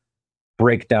help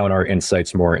break down our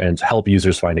insights more and help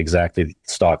users find exactly the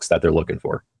stocks that they're looking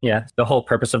for. Yeah, the whole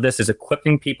purpose of this is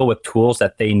equipping people with tools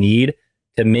that they need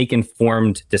to make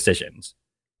informed decisions.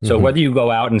 So whether you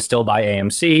go out and still buy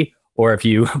AMC or if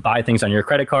you buy things on your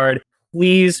credit card,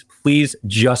 please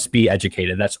just be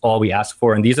educated. That's all we ask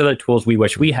for. And these are the tools we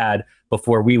wish we had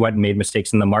before we went and made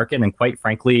mistakes in the market. And quite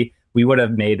frankly, we would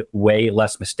have made way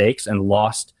less mistakes and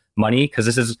lost money, because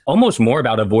this is almost more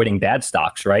about avoiding bad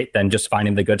stocks, right, than just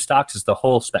finding the good stocks. It's the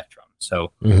whole spectrum.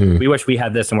 So we wish we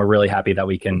had this, and we're really happy that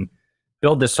we can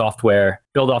build this software,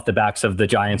 build off the backs of the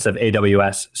giants of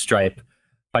AWS, Stripe,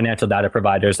 financial data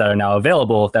providers that are now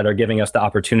available, that are giving us the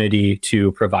opportunity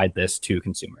to provide this to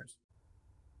consumers.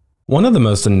 One of the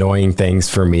most annoying things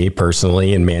for me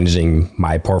personally in managing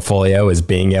my portfolio is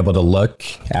being able to look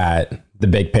at the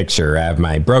big picture. I have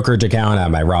my brokerage account, I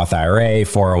have my Roth IRA,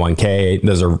 401k.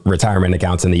 Those are retirement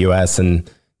accounts in the US.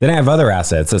 And then I have other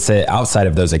assets that sit outside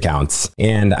of those accounts.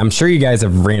 And I'm sure you guys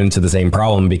have ran into the same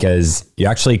problem because you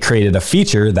actually created a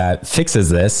feature that fixes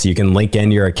this. You can link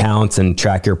in your accounts and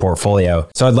track your portfolio.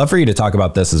 So I'd love for you to talk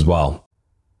about this as well.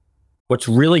 What's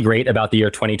really great about the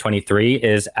year 2023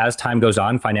 is as time goes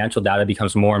on, financial data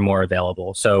becomes more and more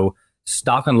available. So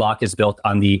Stock Unlock is built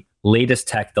on the latest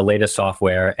tech, the latest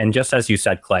software. And just as you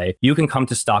said, Clay, you can come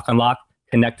to Stock Unlock,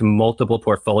 connect multiple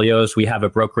portfolios. We have a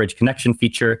brokerage connection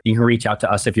feature. You can reach out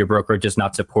to us if your brokerage is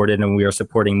not supported, and we are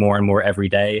supporting more and more every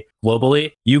day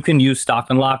globally. You can use Stock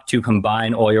Unlock to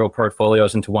combine all your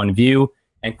portfolios into one view.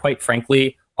 And quite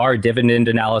frankly, our dividend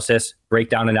analysis,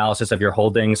 breakdown analysis of your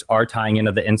holdings, our tying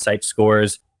into the insight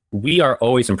scores, we are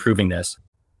always improving this.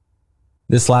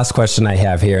 This last question I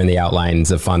have here in the outline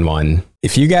is a fun one.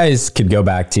 If you guys could go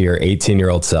back to your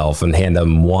 18-year-old self and hand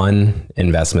them one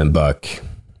investment book,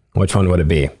 which one would it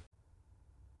be?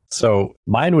 So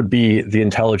mine would be The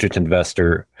Intelligent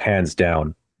Investor, hands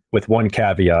down, with one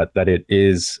caveat that it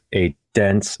is a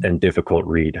dense and difficult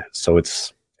read. So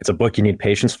it's a book you need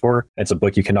patience for. It's a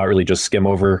book you cannot really just skim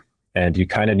over, and you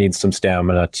kind of need some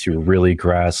stamina to really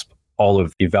grasp all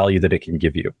of the value that it can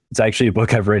give you. It's actually a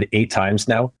book I've read 8 times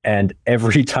now, and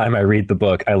every time I read the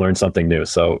book, I learn something new.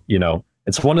 So,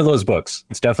 it's one of those books.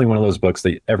 It's definitely one of those books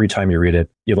that every time you read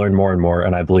it, you learn more and more,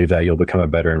 and I believe that you'll become a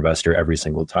better investor every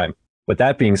single time. With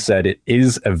that being said, it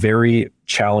is a very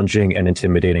challenging and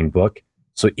intimidating book.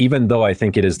 So even though I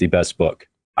think it is the best book,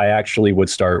 I actually would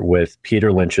start with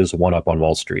Peter Lynch's One Up on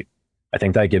Wall Street. I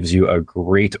think that gives you a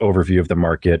great overview of the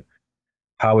market,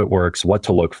 how it works, what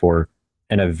to look for,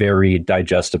 in a very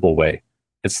digestible way.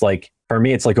 For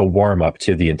me, it's like a warm up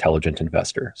to The Intelligent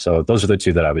Investor. So those are the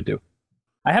 2 that I would do.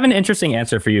 I have an interesting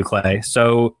answer for you, Clay.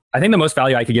 So I think the most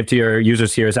value I could give to your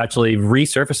users here is actually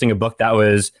resurfacing a book that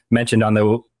was mentioned on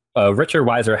the Richer,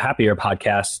 Wiser, Happier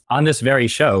podcast on this very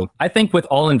show. I think with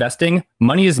all investing,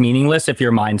 money is meaningless if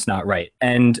your mind's not right.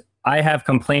 And I have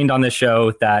complained on this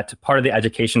show that part of the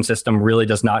education system really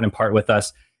does not impart with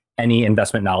us any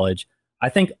investment knowledge. I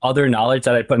think other knowledge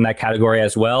that I put in that category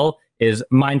as well is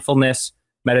mindfulness,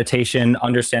 meditation,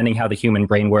 understanding how the human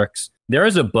brain works. There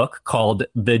is a book called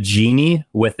The Genie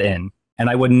Within, and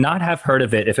I would not have heard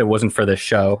of it if it wasn't for this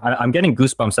show. I'm getting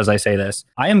goosebumps as I say this.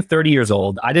 I am 30 years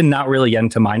old. I did not really get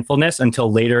into mindfulness until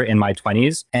later in my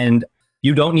 20s. And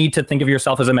you don't need to think of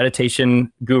yourself as a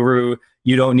meditation guru.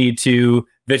 You don't need to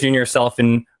vision yourself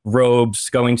in robes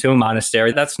going to a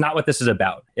monastery. That's not what this is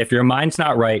about. If your mind's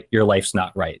not right, your life's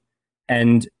not right.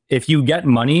 And if you get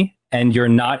money and you're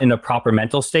not in a proper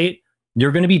mental state,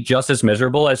 you're going to be just as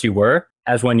miserable as you were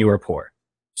as when you were poor.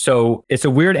 So it's a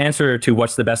weird answer to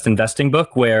what's the best investing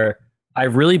book, where I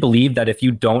really believe that if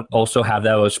you don't also have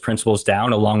those principles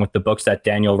down along with the books that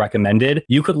Daniel recommended,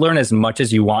 you could learn as much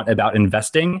as you want about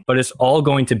investing, but it's all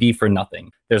going to be for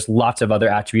nothing. There's lots of other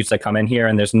attributes that come in here,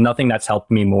 and there's nothing that's helped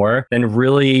me more than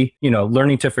really,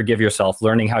 learning to forgive yourself,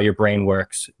 learning how your brain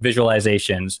works,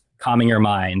 visualizations, calming your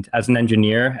mind. As an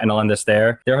engineer, and I'll end this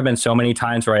there have been so many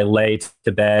times where I lay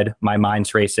to bed, my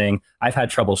mind's racing. I've had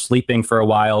trouble sleeping for a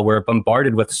while. We're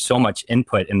bombarded with so much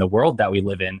input in the world that we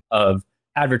live in of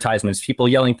advertisements, people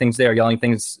yelling things there, yelling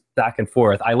things back and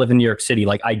forth. I live in New York City.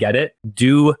 I get it.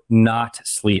 Do not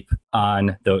sleep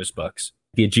on those books.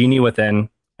 The Genie Within.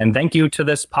 And thank you to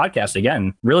this podcast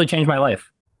again. Really changed my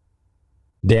life.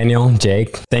 Daniel,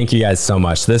 Jake, thank you guys so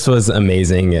much. This was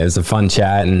amazing. It was a fun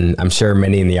chat, and I'm sure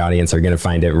many in the audience are going to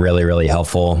find it really, really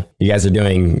helpful. You guys are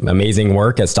doing amazing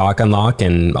work at Stock Unlock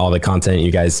and all the content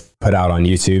you guys put out on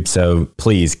YouTube. So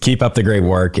please keep up the great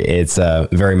work. It's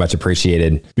very much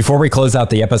appreciated. Before we close out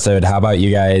the episode, how about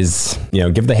you guys,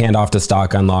 give the handoff to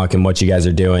Stock Unlock and what you guys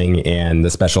are doing and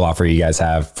the special offer you guys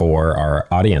have for our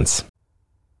audience.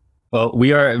 Well,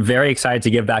 we are very excited to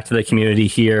give back to the community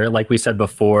here. Like we said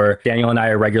before, Daniel and I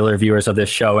are regular viewers of this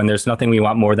show, and there's nothing we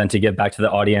want more than to give back to the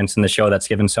audience and the show that's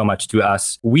given so much to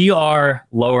us. We are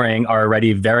lowering our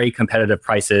already very competitive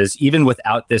prices, even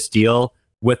without this deal,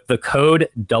 with the code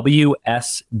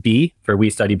WSB for We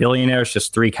Study Billionaires,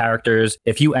 just 3 characters.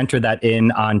 If you enter that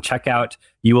in on checkout,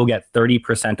 you will get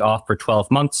 30% off for 12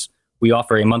 months. We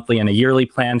offer a monthly and a yearly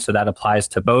plan, so that applies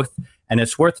to both. And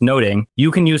it's worth noting,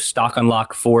 you can use Stock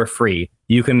Unlock for free.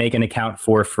 You can make an account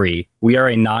for free. We are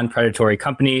a non-predatory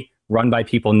company run by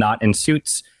people not in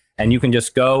suits. And you can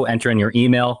just go enter in your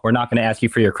email. We're not going to ask you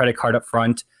for your credit card up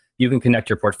front. You can connect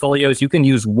your portfolios. You can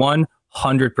use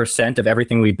 100% of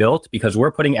everything we built because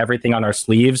we're putting everything on our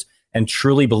sleeves and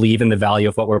truly believe in the value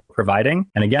of what we're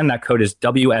providing. And again, that code is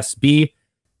WSB.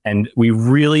 And we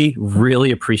really, really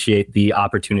appreciate the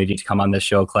opportunity to come on this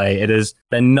show, Clay. It has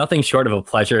been nothing short of a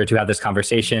pleasure to have this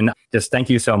conversation. Just thank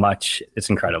you so much. It's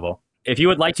incredible. If you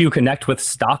would like to connect with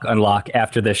Stock Unlock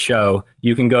after this show,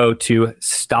 you can go to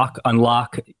Stock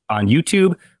Unlock on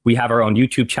YouTube. We have our own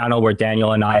YouTube channel where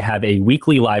Daniel and I have a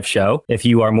weekly live show. If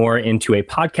you are more into a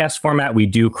podcast format, we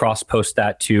do cross-post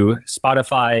that to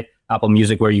Spotify, Apple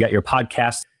Music, where you get your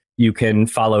podcasts. You can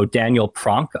follow Daniel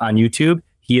Pronk on YouTube.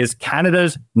 He is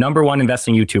Canada's #1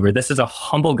 investing YouTuber. This is a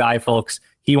humble guy, folks.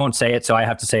 He won't say it, so I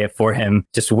have to say it for him.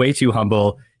 Just way too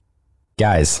humble.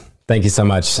 Guys, thank you so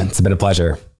much. It's been a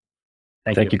pleasure.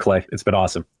 Thank you, Clay. It's been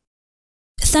awesome.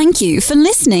 Thank you for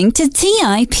listening to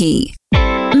TIP.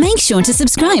 Make sure to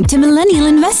subscribe to Millennial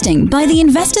Investing by the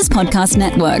Investors Podcast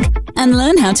Network and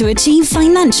learn how to achieve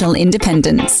financial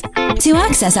independence. To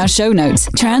access our show notes,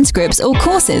 transcripts, or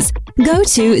courses, go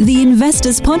to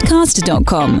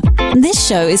theinvestorspodcast.com. This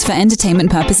show is for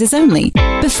entertainment purposes only.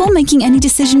 Before making any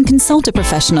decision, consult a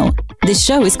professional. This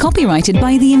show is copyrighted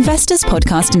by the Investors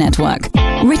Podcast Network.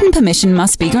 Written permission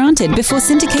must be granted before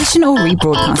syndication or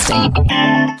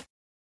rebroadcasting.